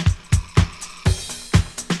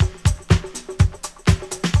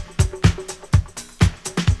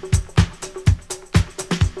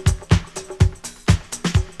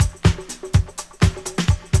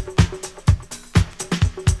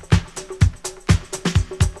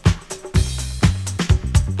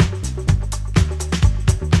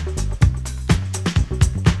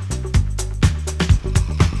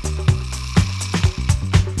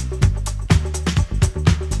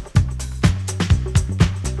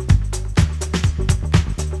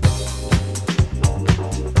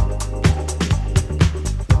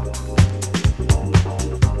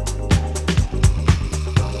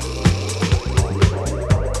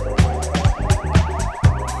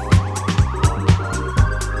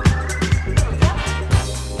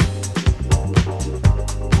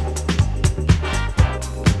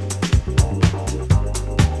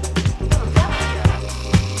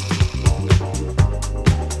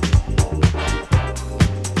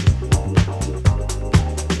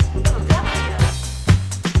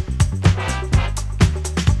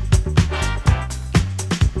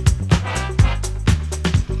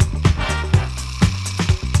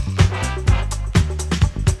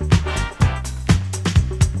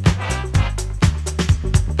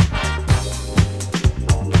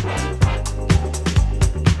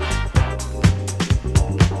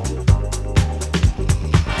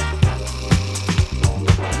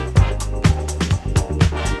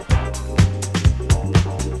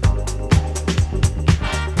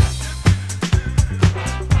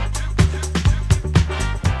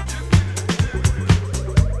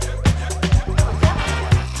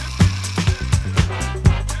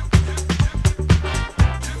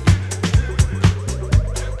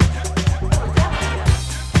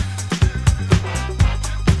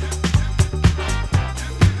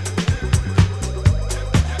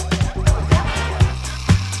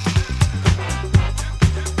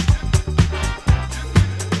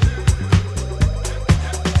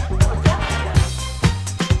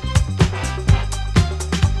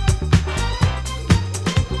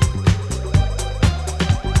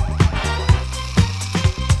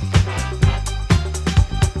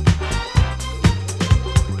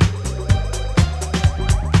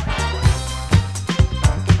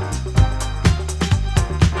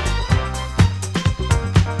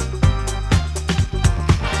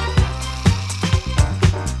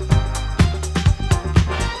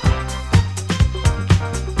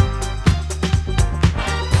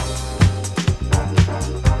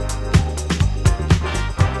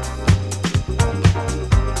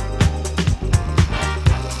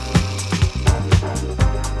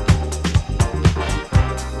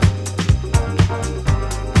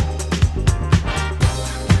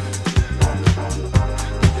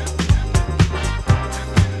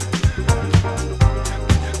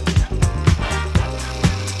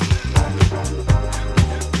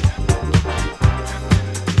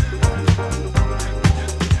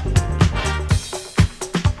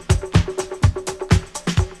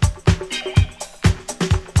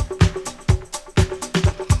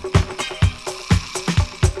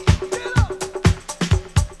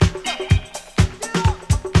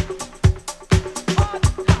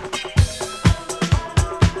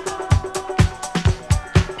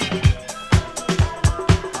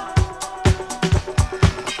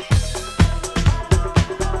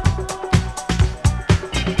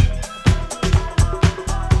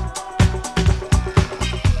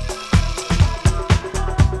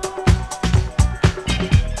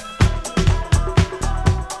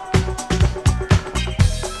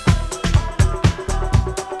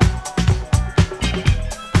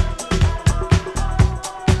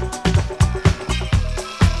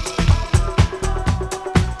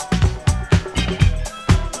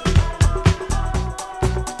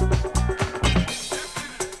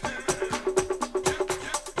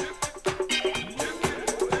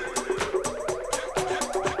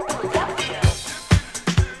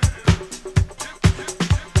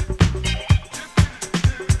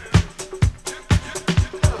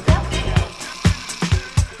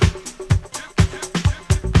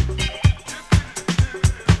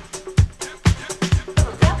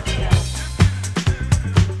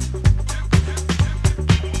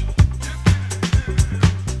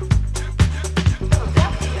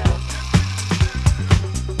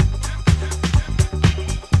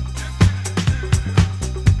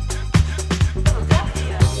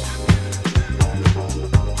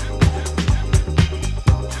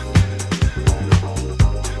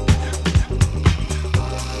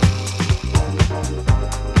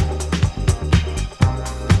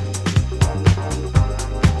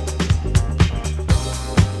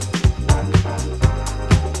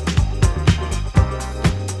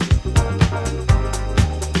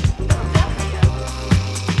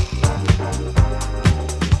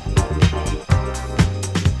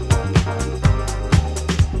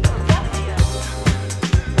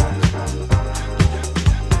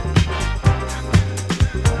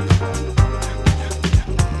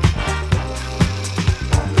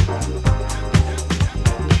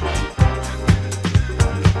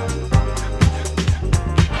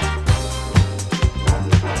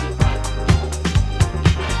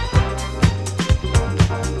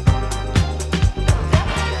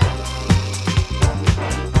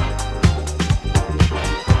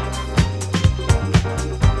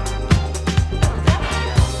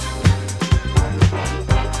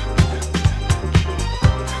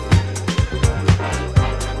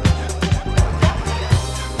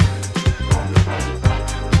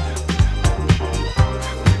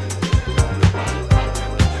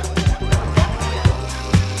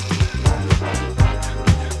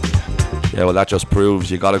 well, that just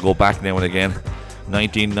proves you got to go back now and again.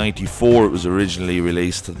 1994 it was originally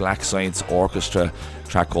released, the Black Science Orchestra,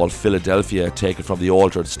 track called Philadelphia, taken from the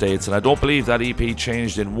Altered States, and I don't believe that EP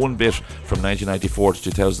changed in one bit from 1994 to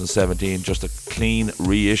 2017, just a clean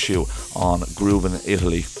reissue on Groovin'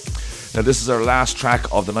 Italy. Now this is our last track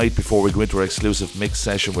of the night before we go into our exclusive mix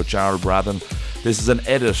session with Gerald Braddon. This is an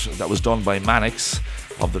edit that was done by Mannix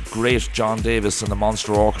of the great John Davis and the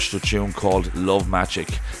Monster Orchestra tune called Love Magic.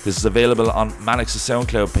 This is available on Mannix's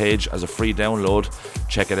SoundCloud page as a free download.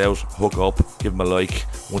 Check it out, hook up, give them a like.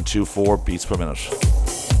 124 beats per minute.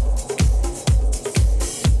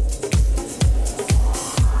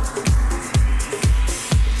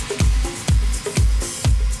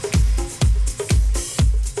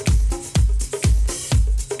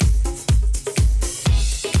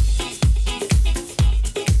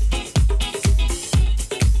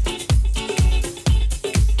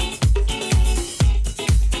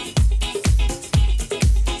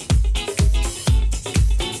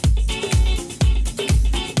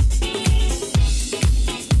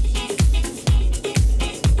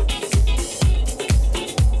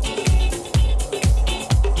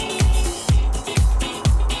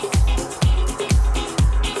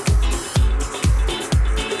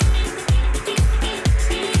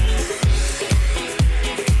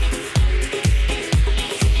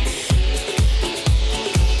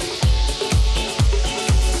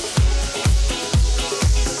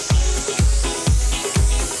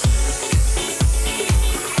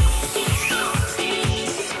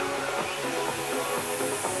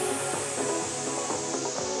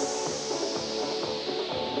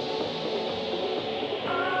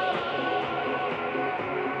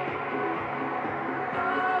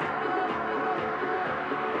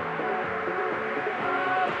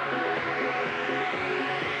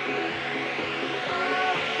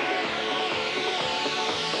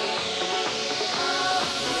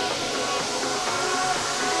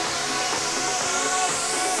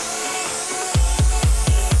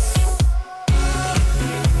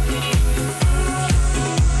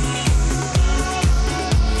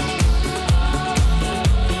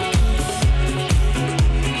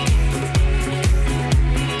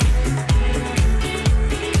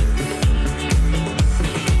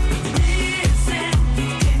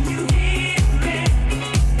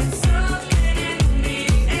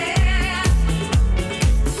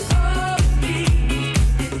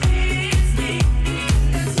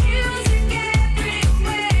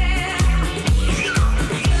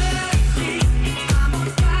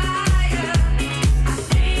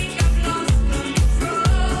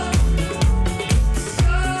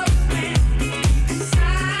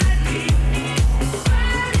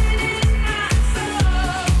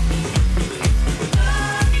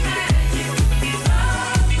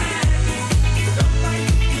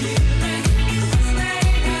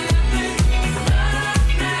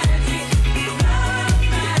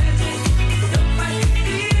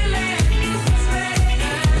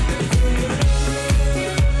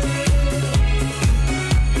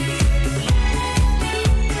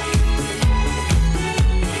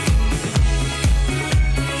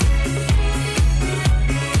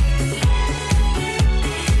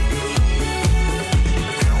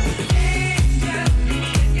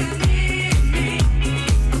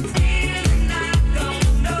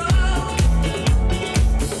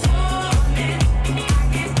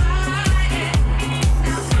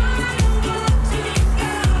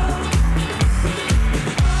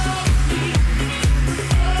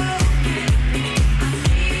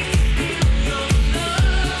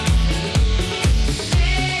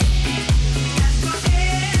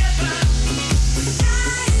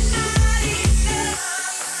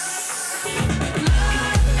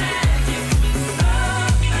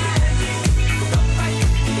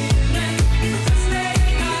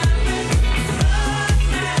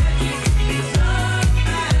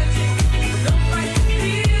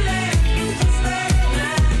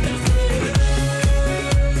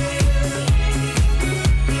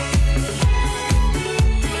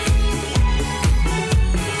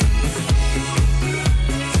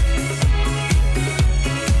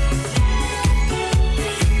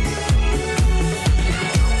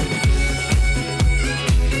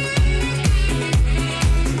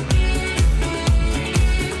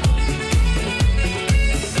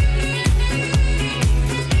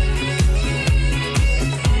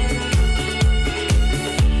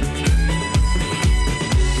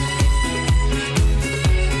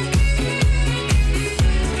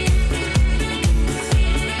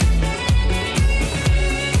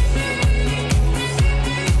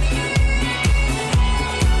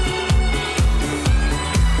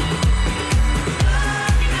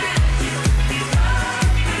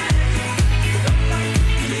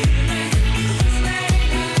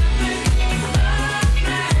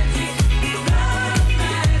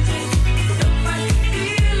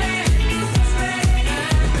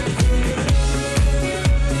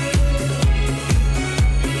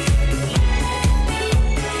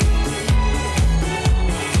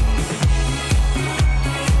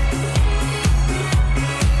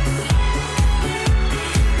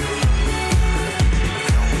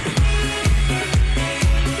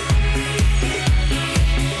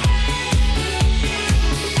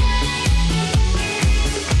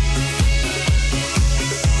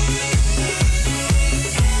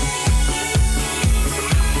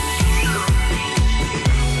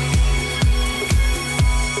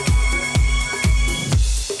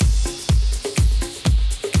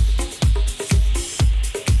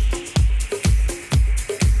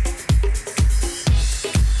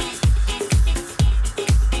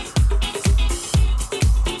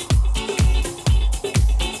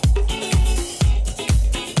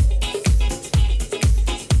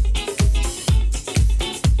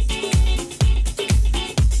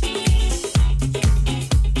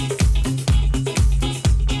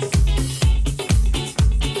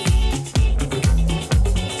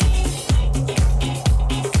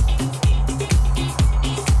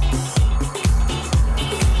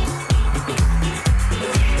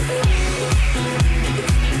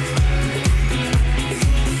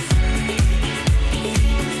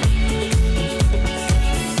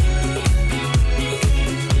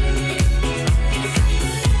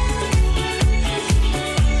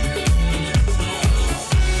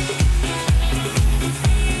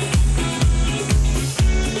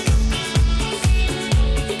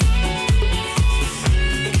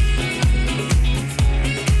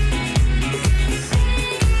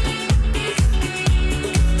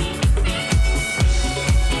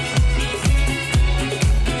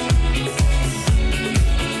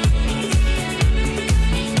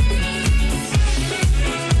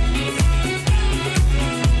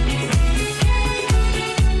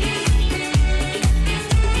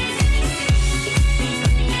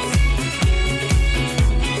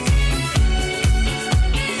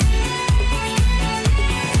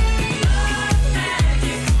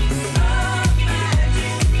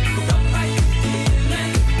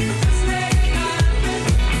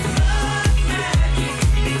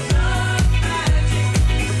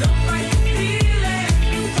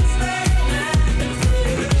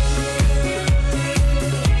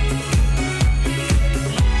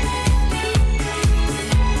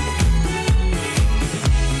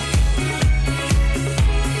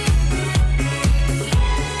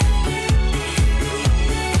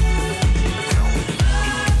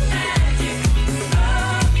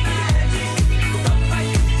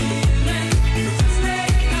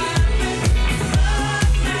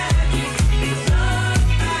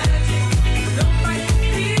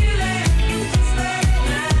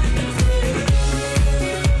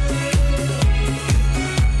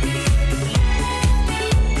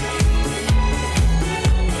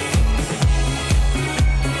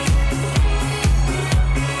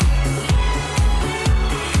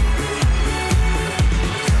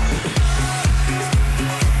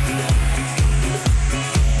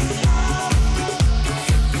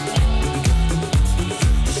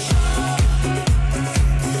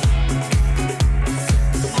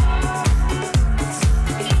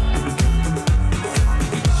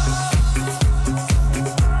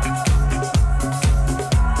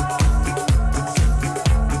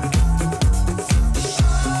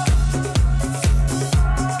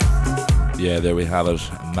 Yeah, there we have it.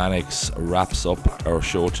 Mannix wraps up our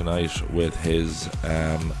show tonight with his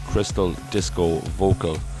crystal disco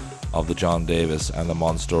vocal of the John Davis and the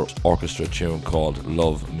Monster Orchestra tune called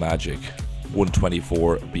Love Magic.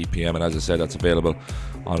 124 BPM, and as I said, that's available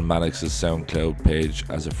on Mannix's SoundCloud page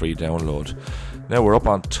as a free download. Now we're up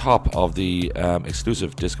on top of the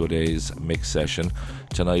exclusive Disco Days mix session.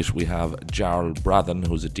 Tonight we have Jarl Brathen,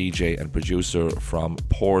 who's a DJ and producer from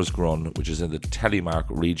Porsgrunn, which is in the Telemark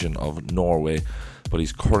region of Norway, but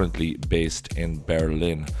he's currently based in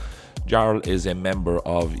Berlin. Jarl is a member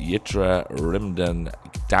of Ytre Rimden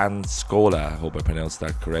Danskola, I hope I pronounced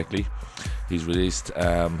that correctly. He's released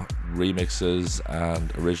remixes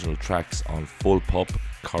and original tracks on Full Pup,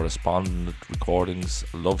 Correspondent Recordings,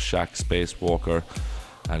 Love Shack, Spacewalker,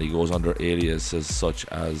 and he goes under aliases such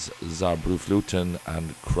as Zabrufluten and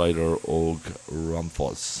Kreider Og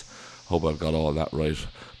Rumfos. Hope I've got all that right.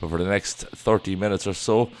 But for the next 30 minutes or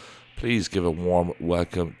so, please give a warm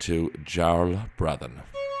welcome to Jarl Brathen.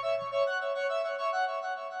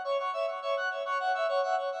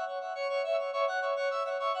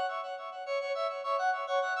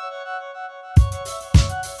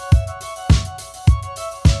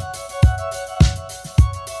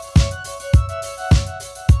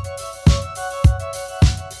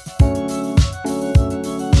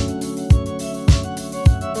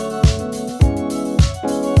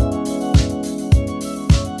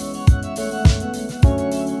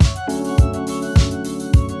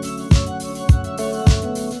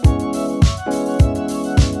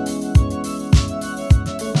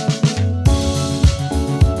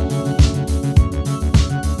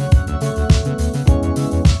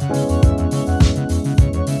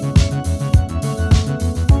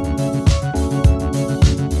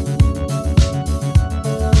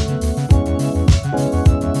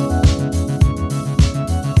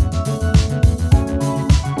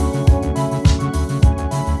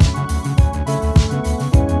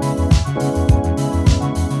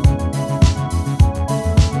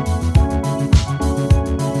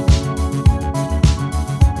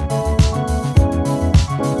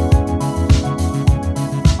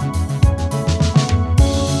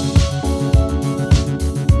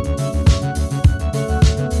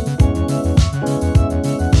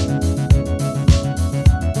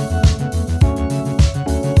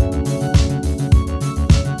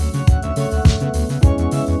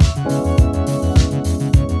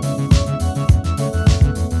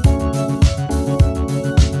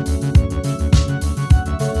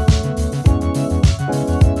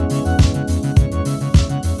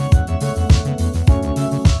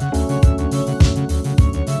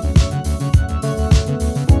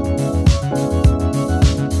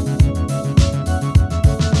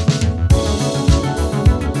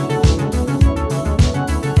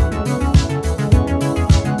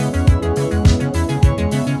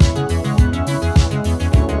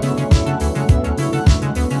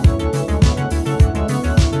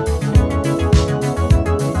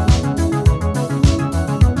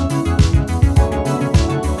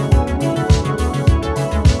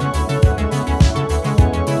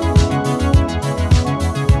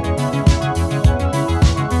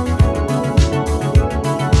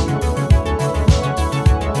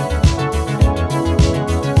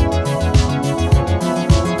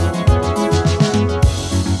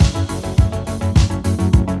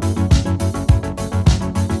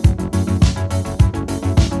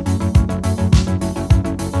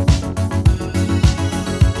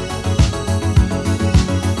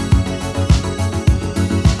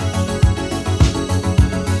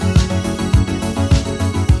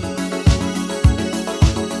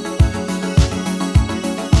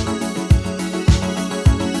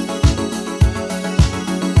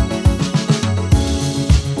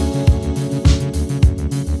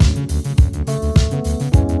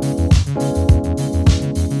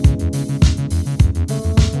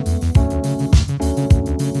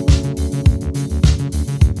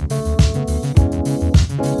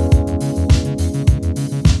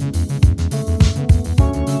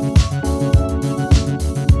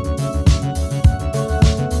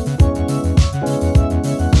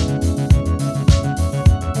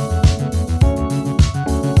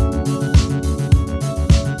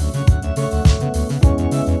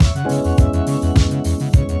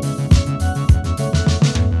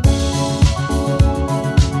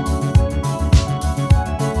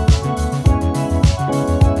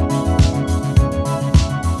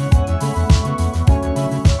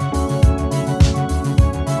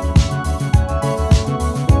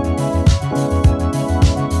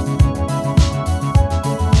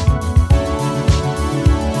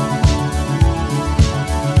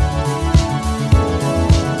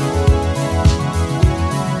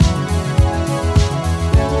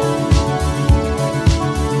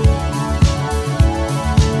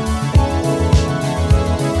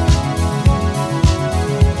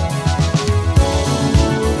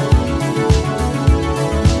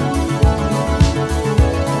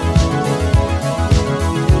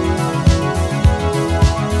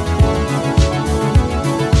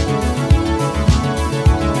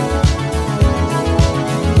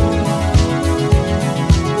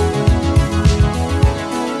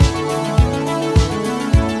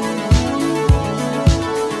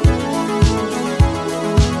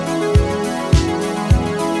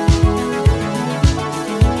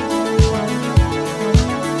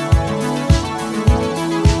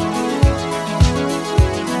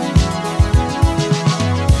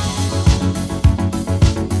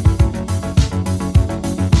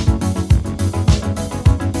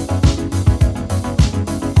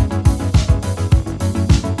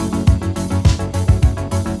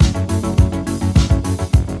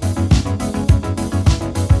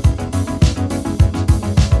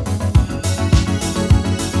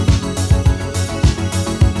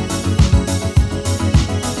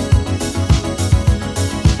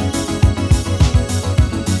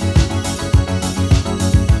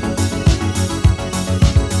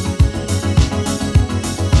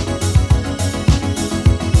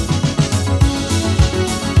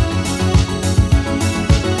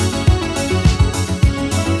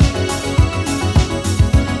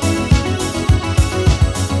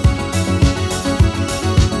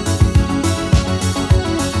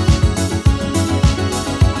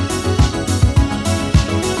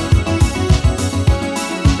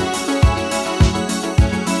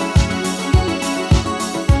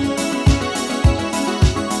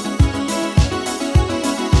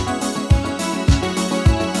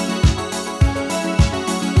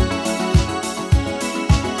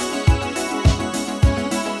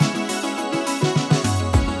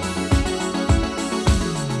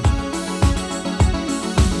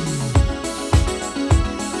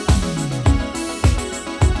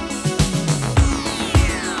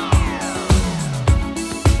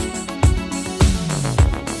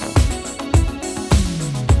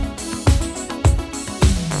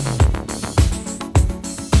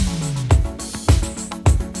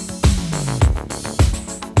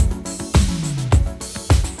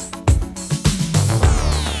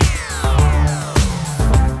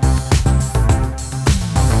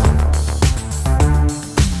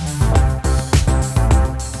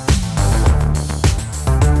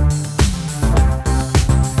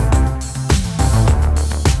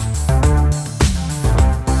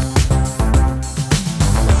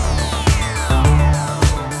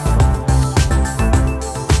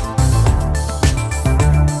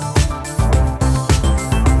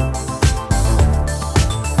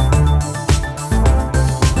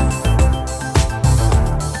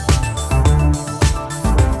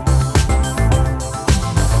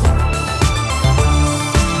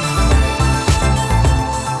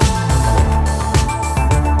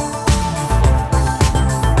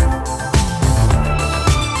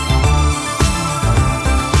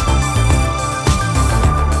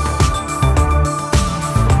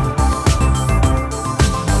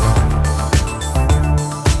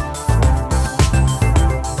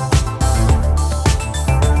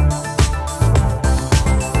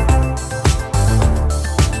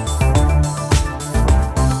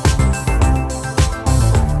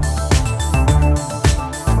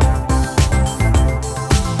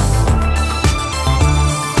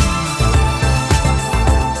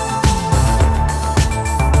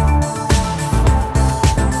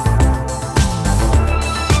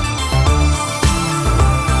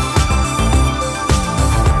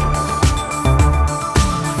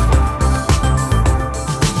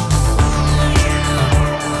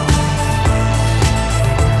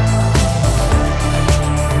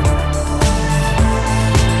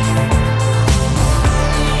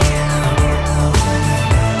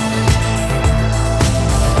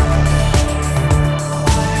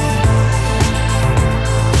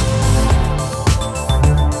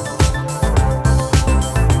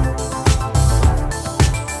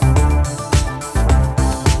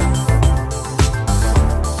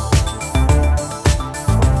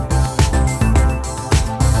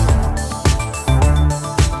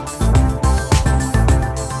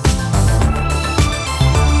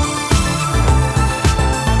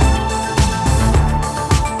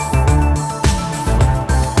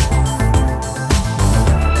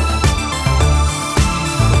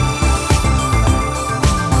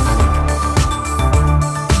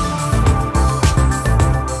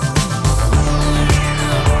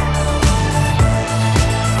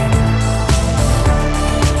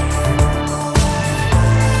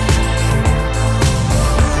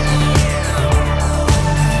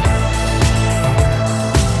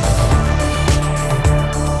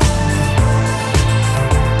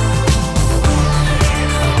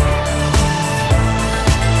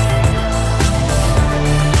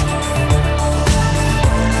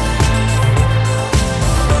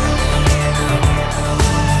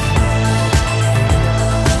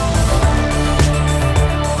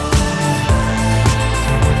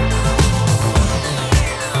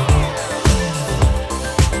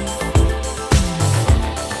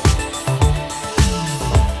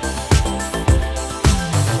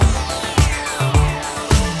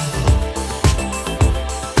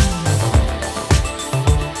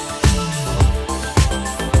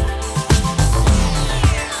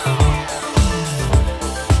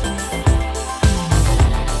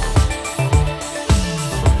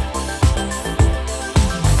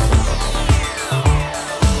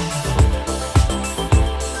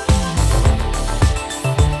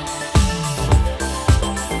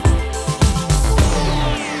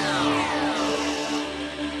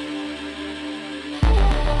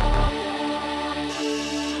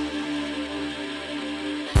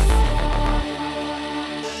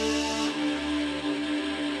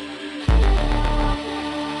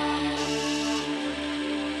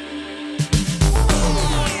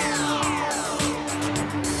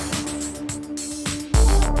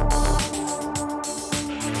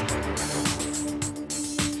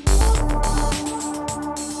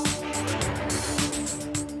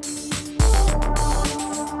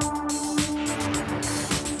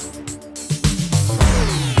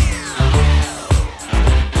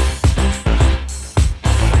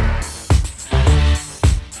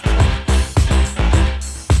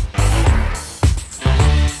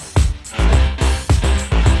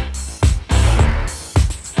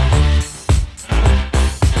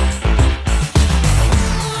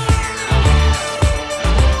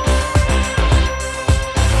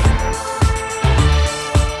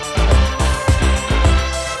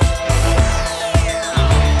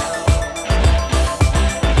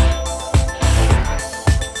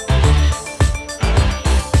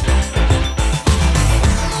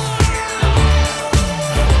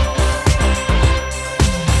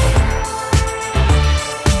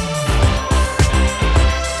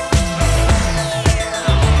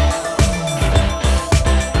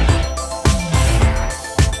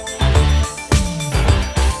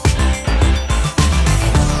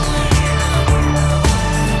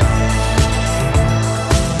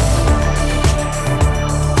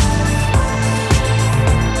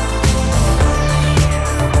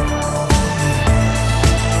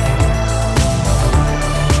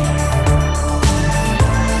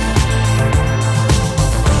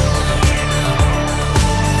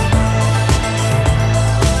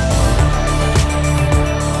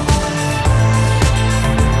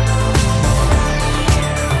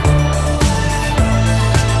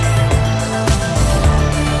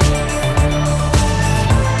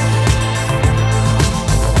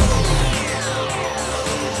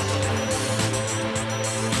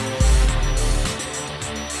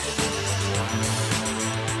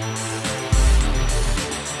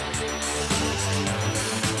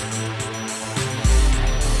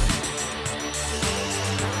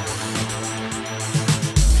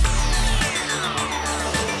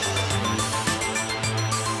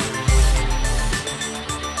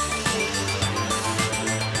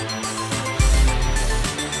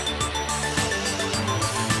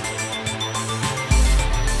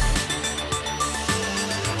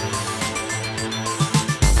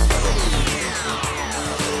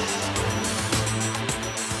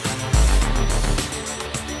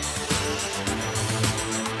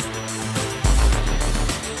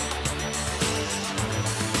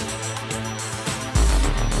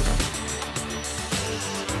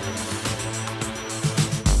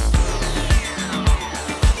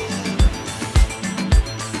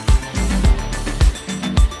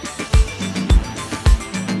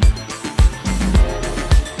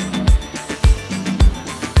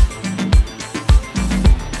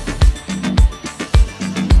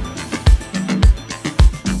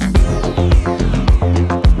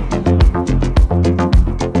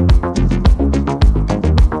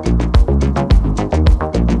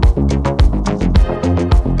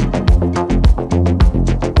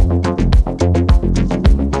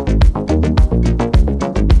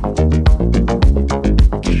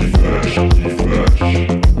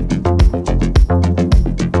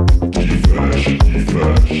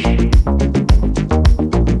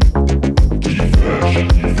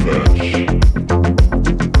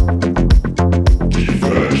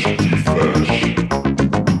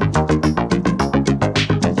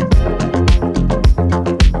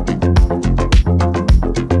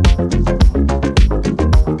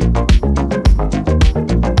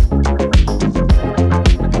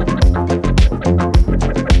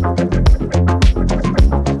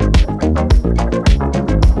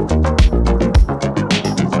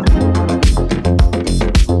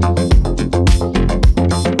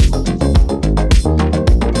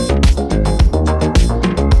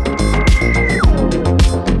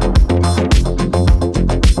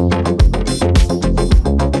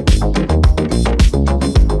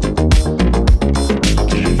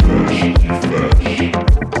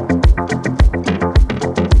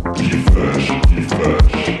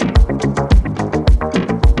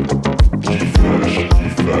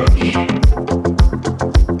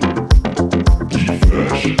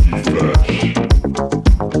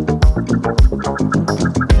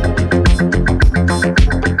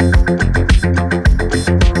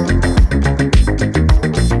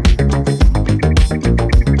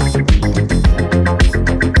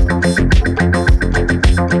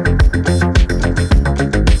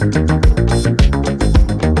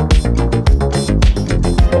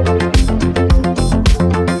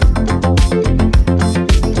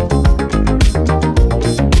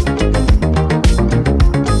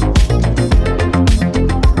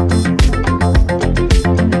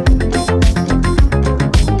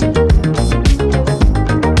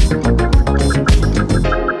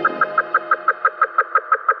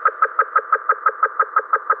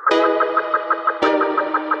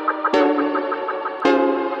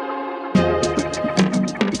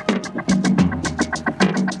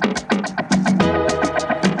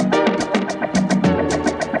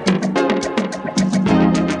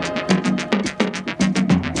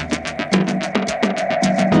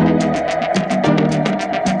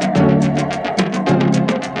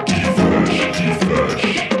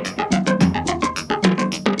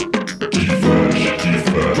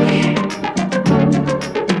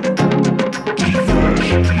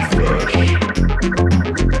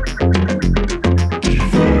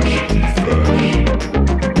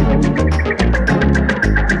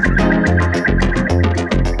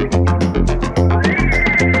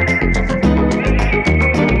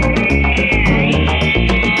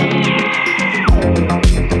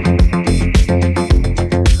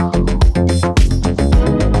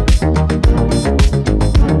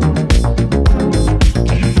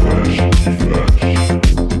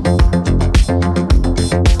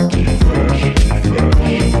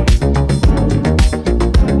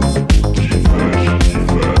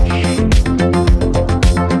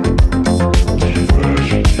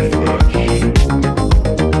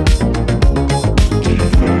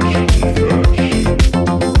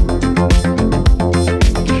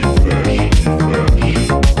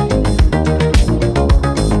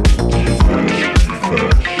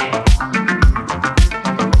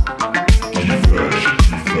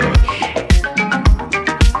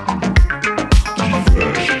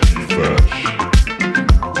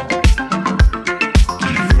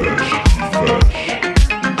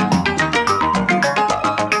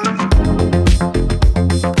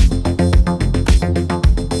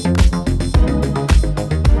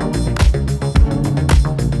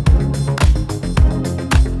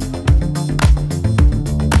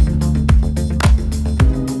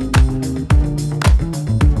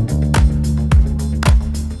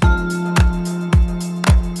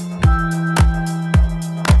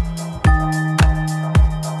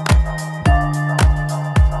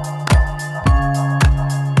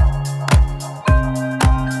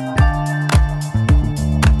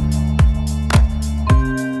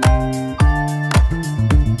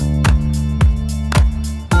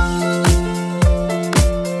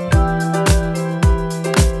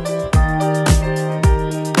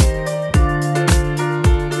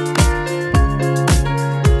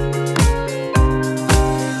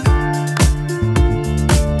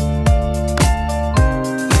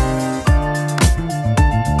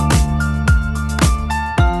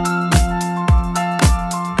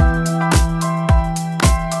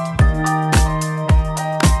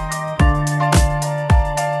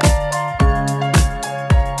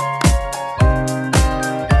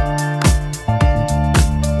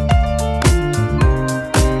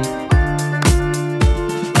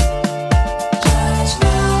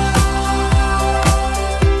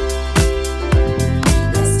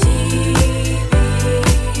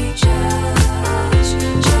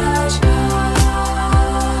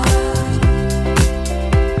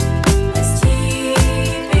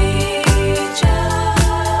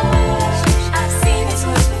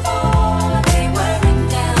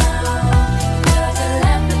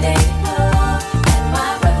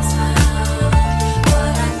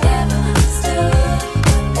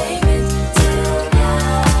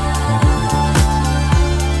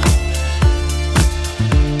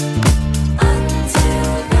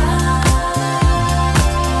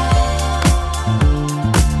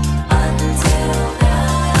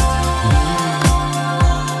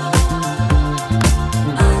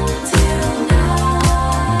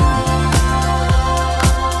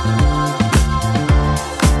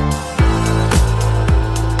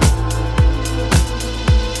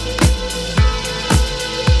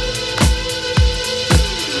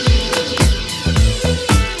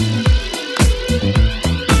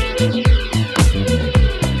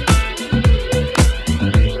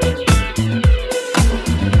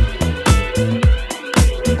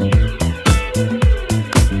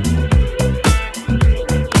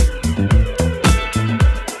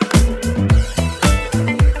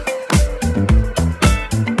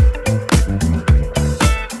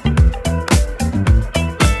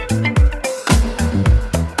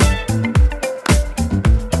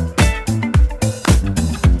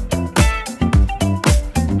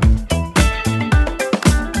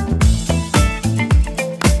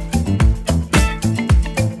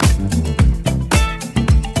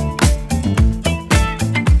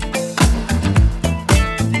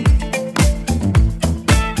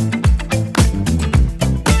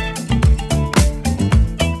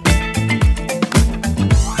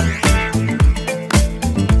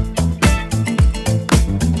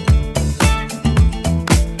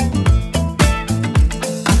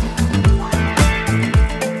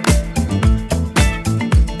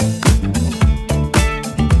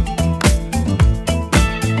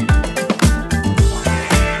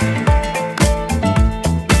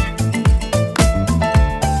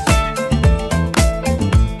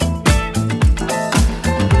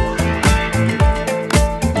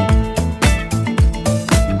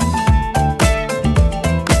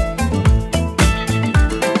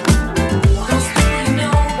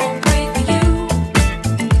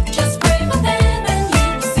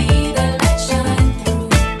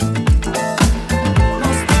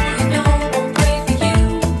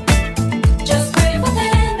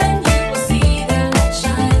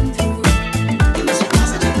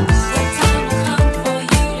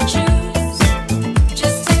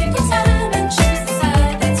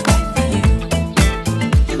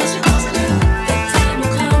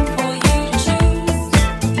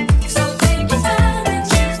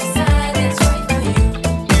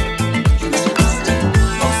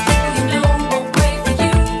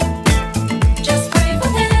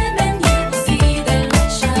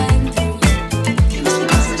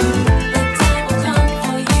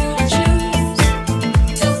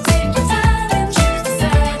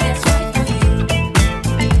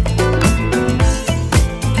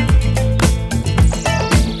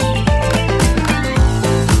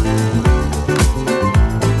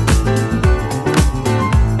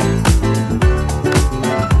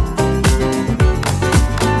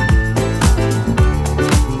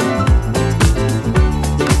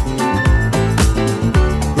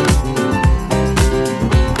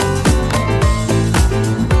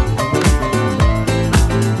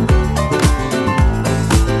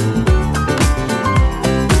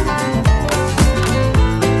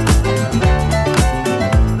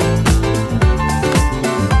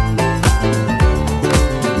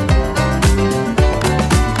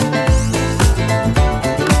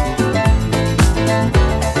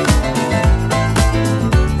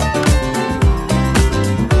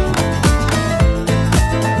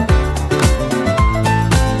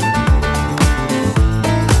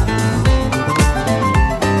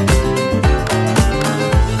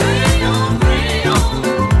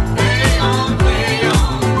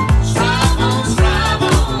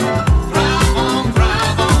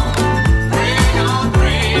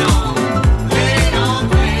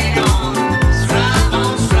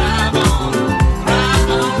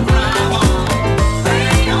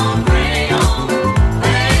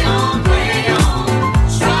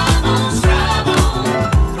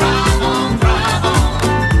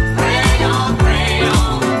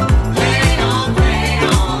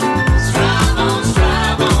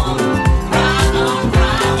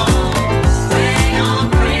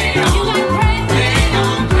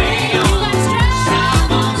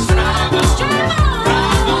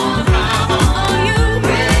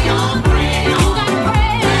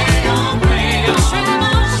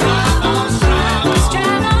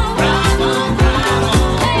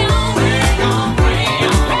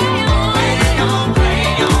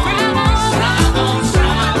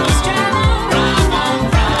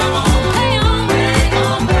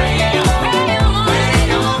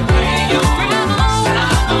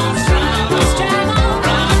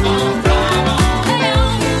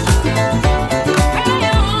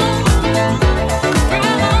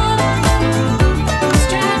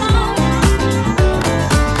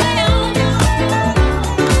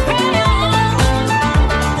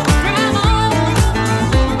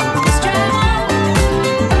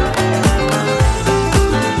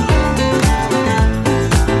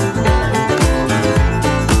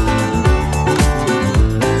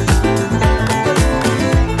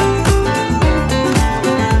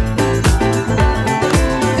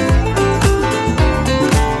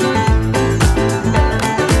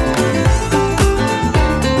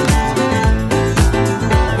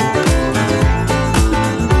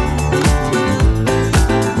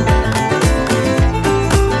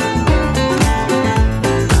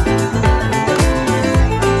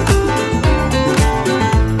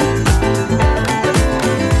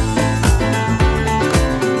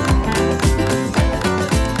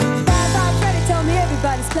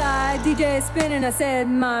 DJ spinning, I said,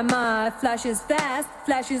 my, flash is fast,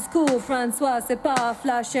 flash is cool, Francois, c'est pas,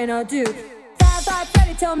 flash ain't no do. Five,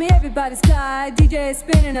 Freddy told me everybody's fly, DJ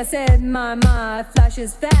spinning, I said, my, flash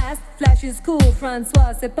is fast, flash is cool,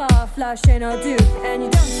 Francois, c'est pas, flash ain't no do. And you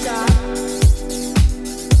don't stop.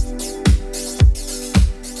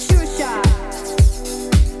 Sure shot.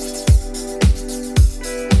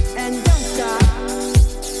 And you don't stop.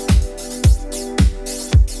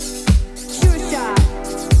 Sure shot.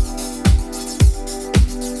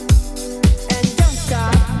 And you don't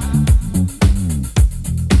stop.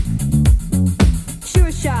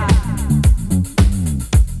 Sure shot.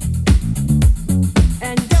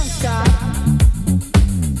 And you don't stop.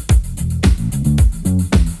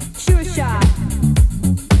 Sure shot.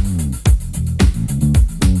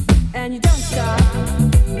 And you don't stop.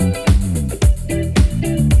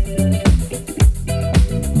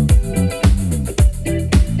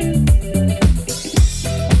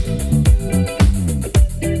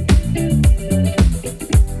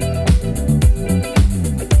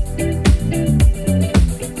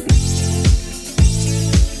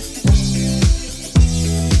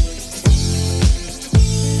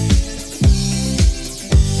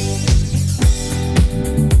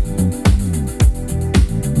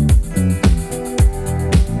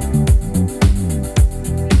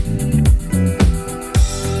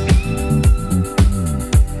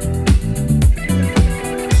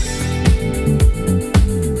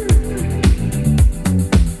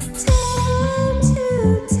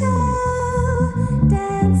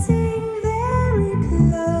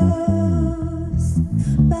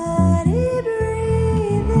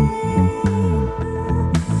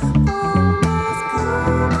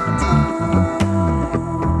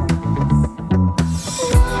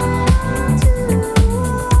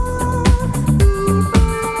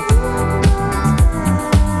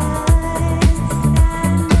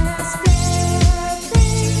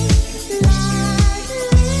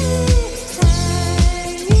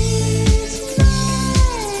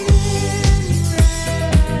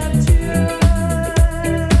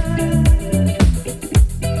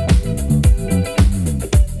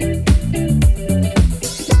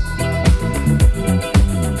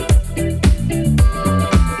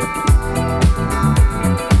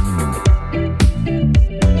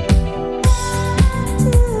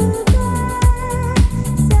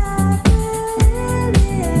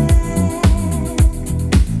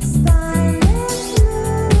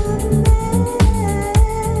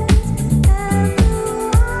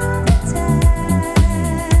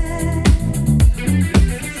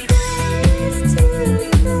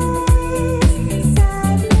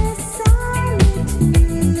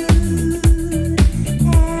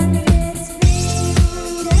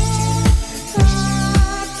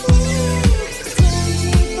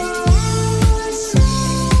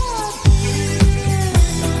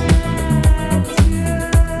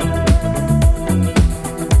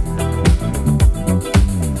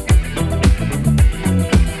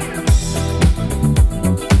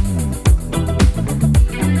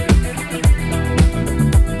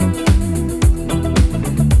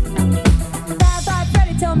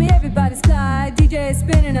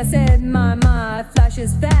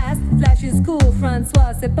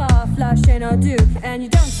 C'est pas flash ain't no do. And you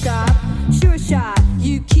don't stop. Sure shot.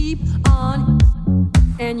 You keep on.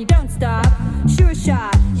 And you don't stop. Sure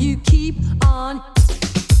shot. You keep on.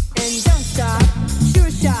 And you don't stop.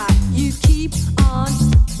 Sure shot. You keep on.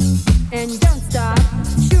 And you don't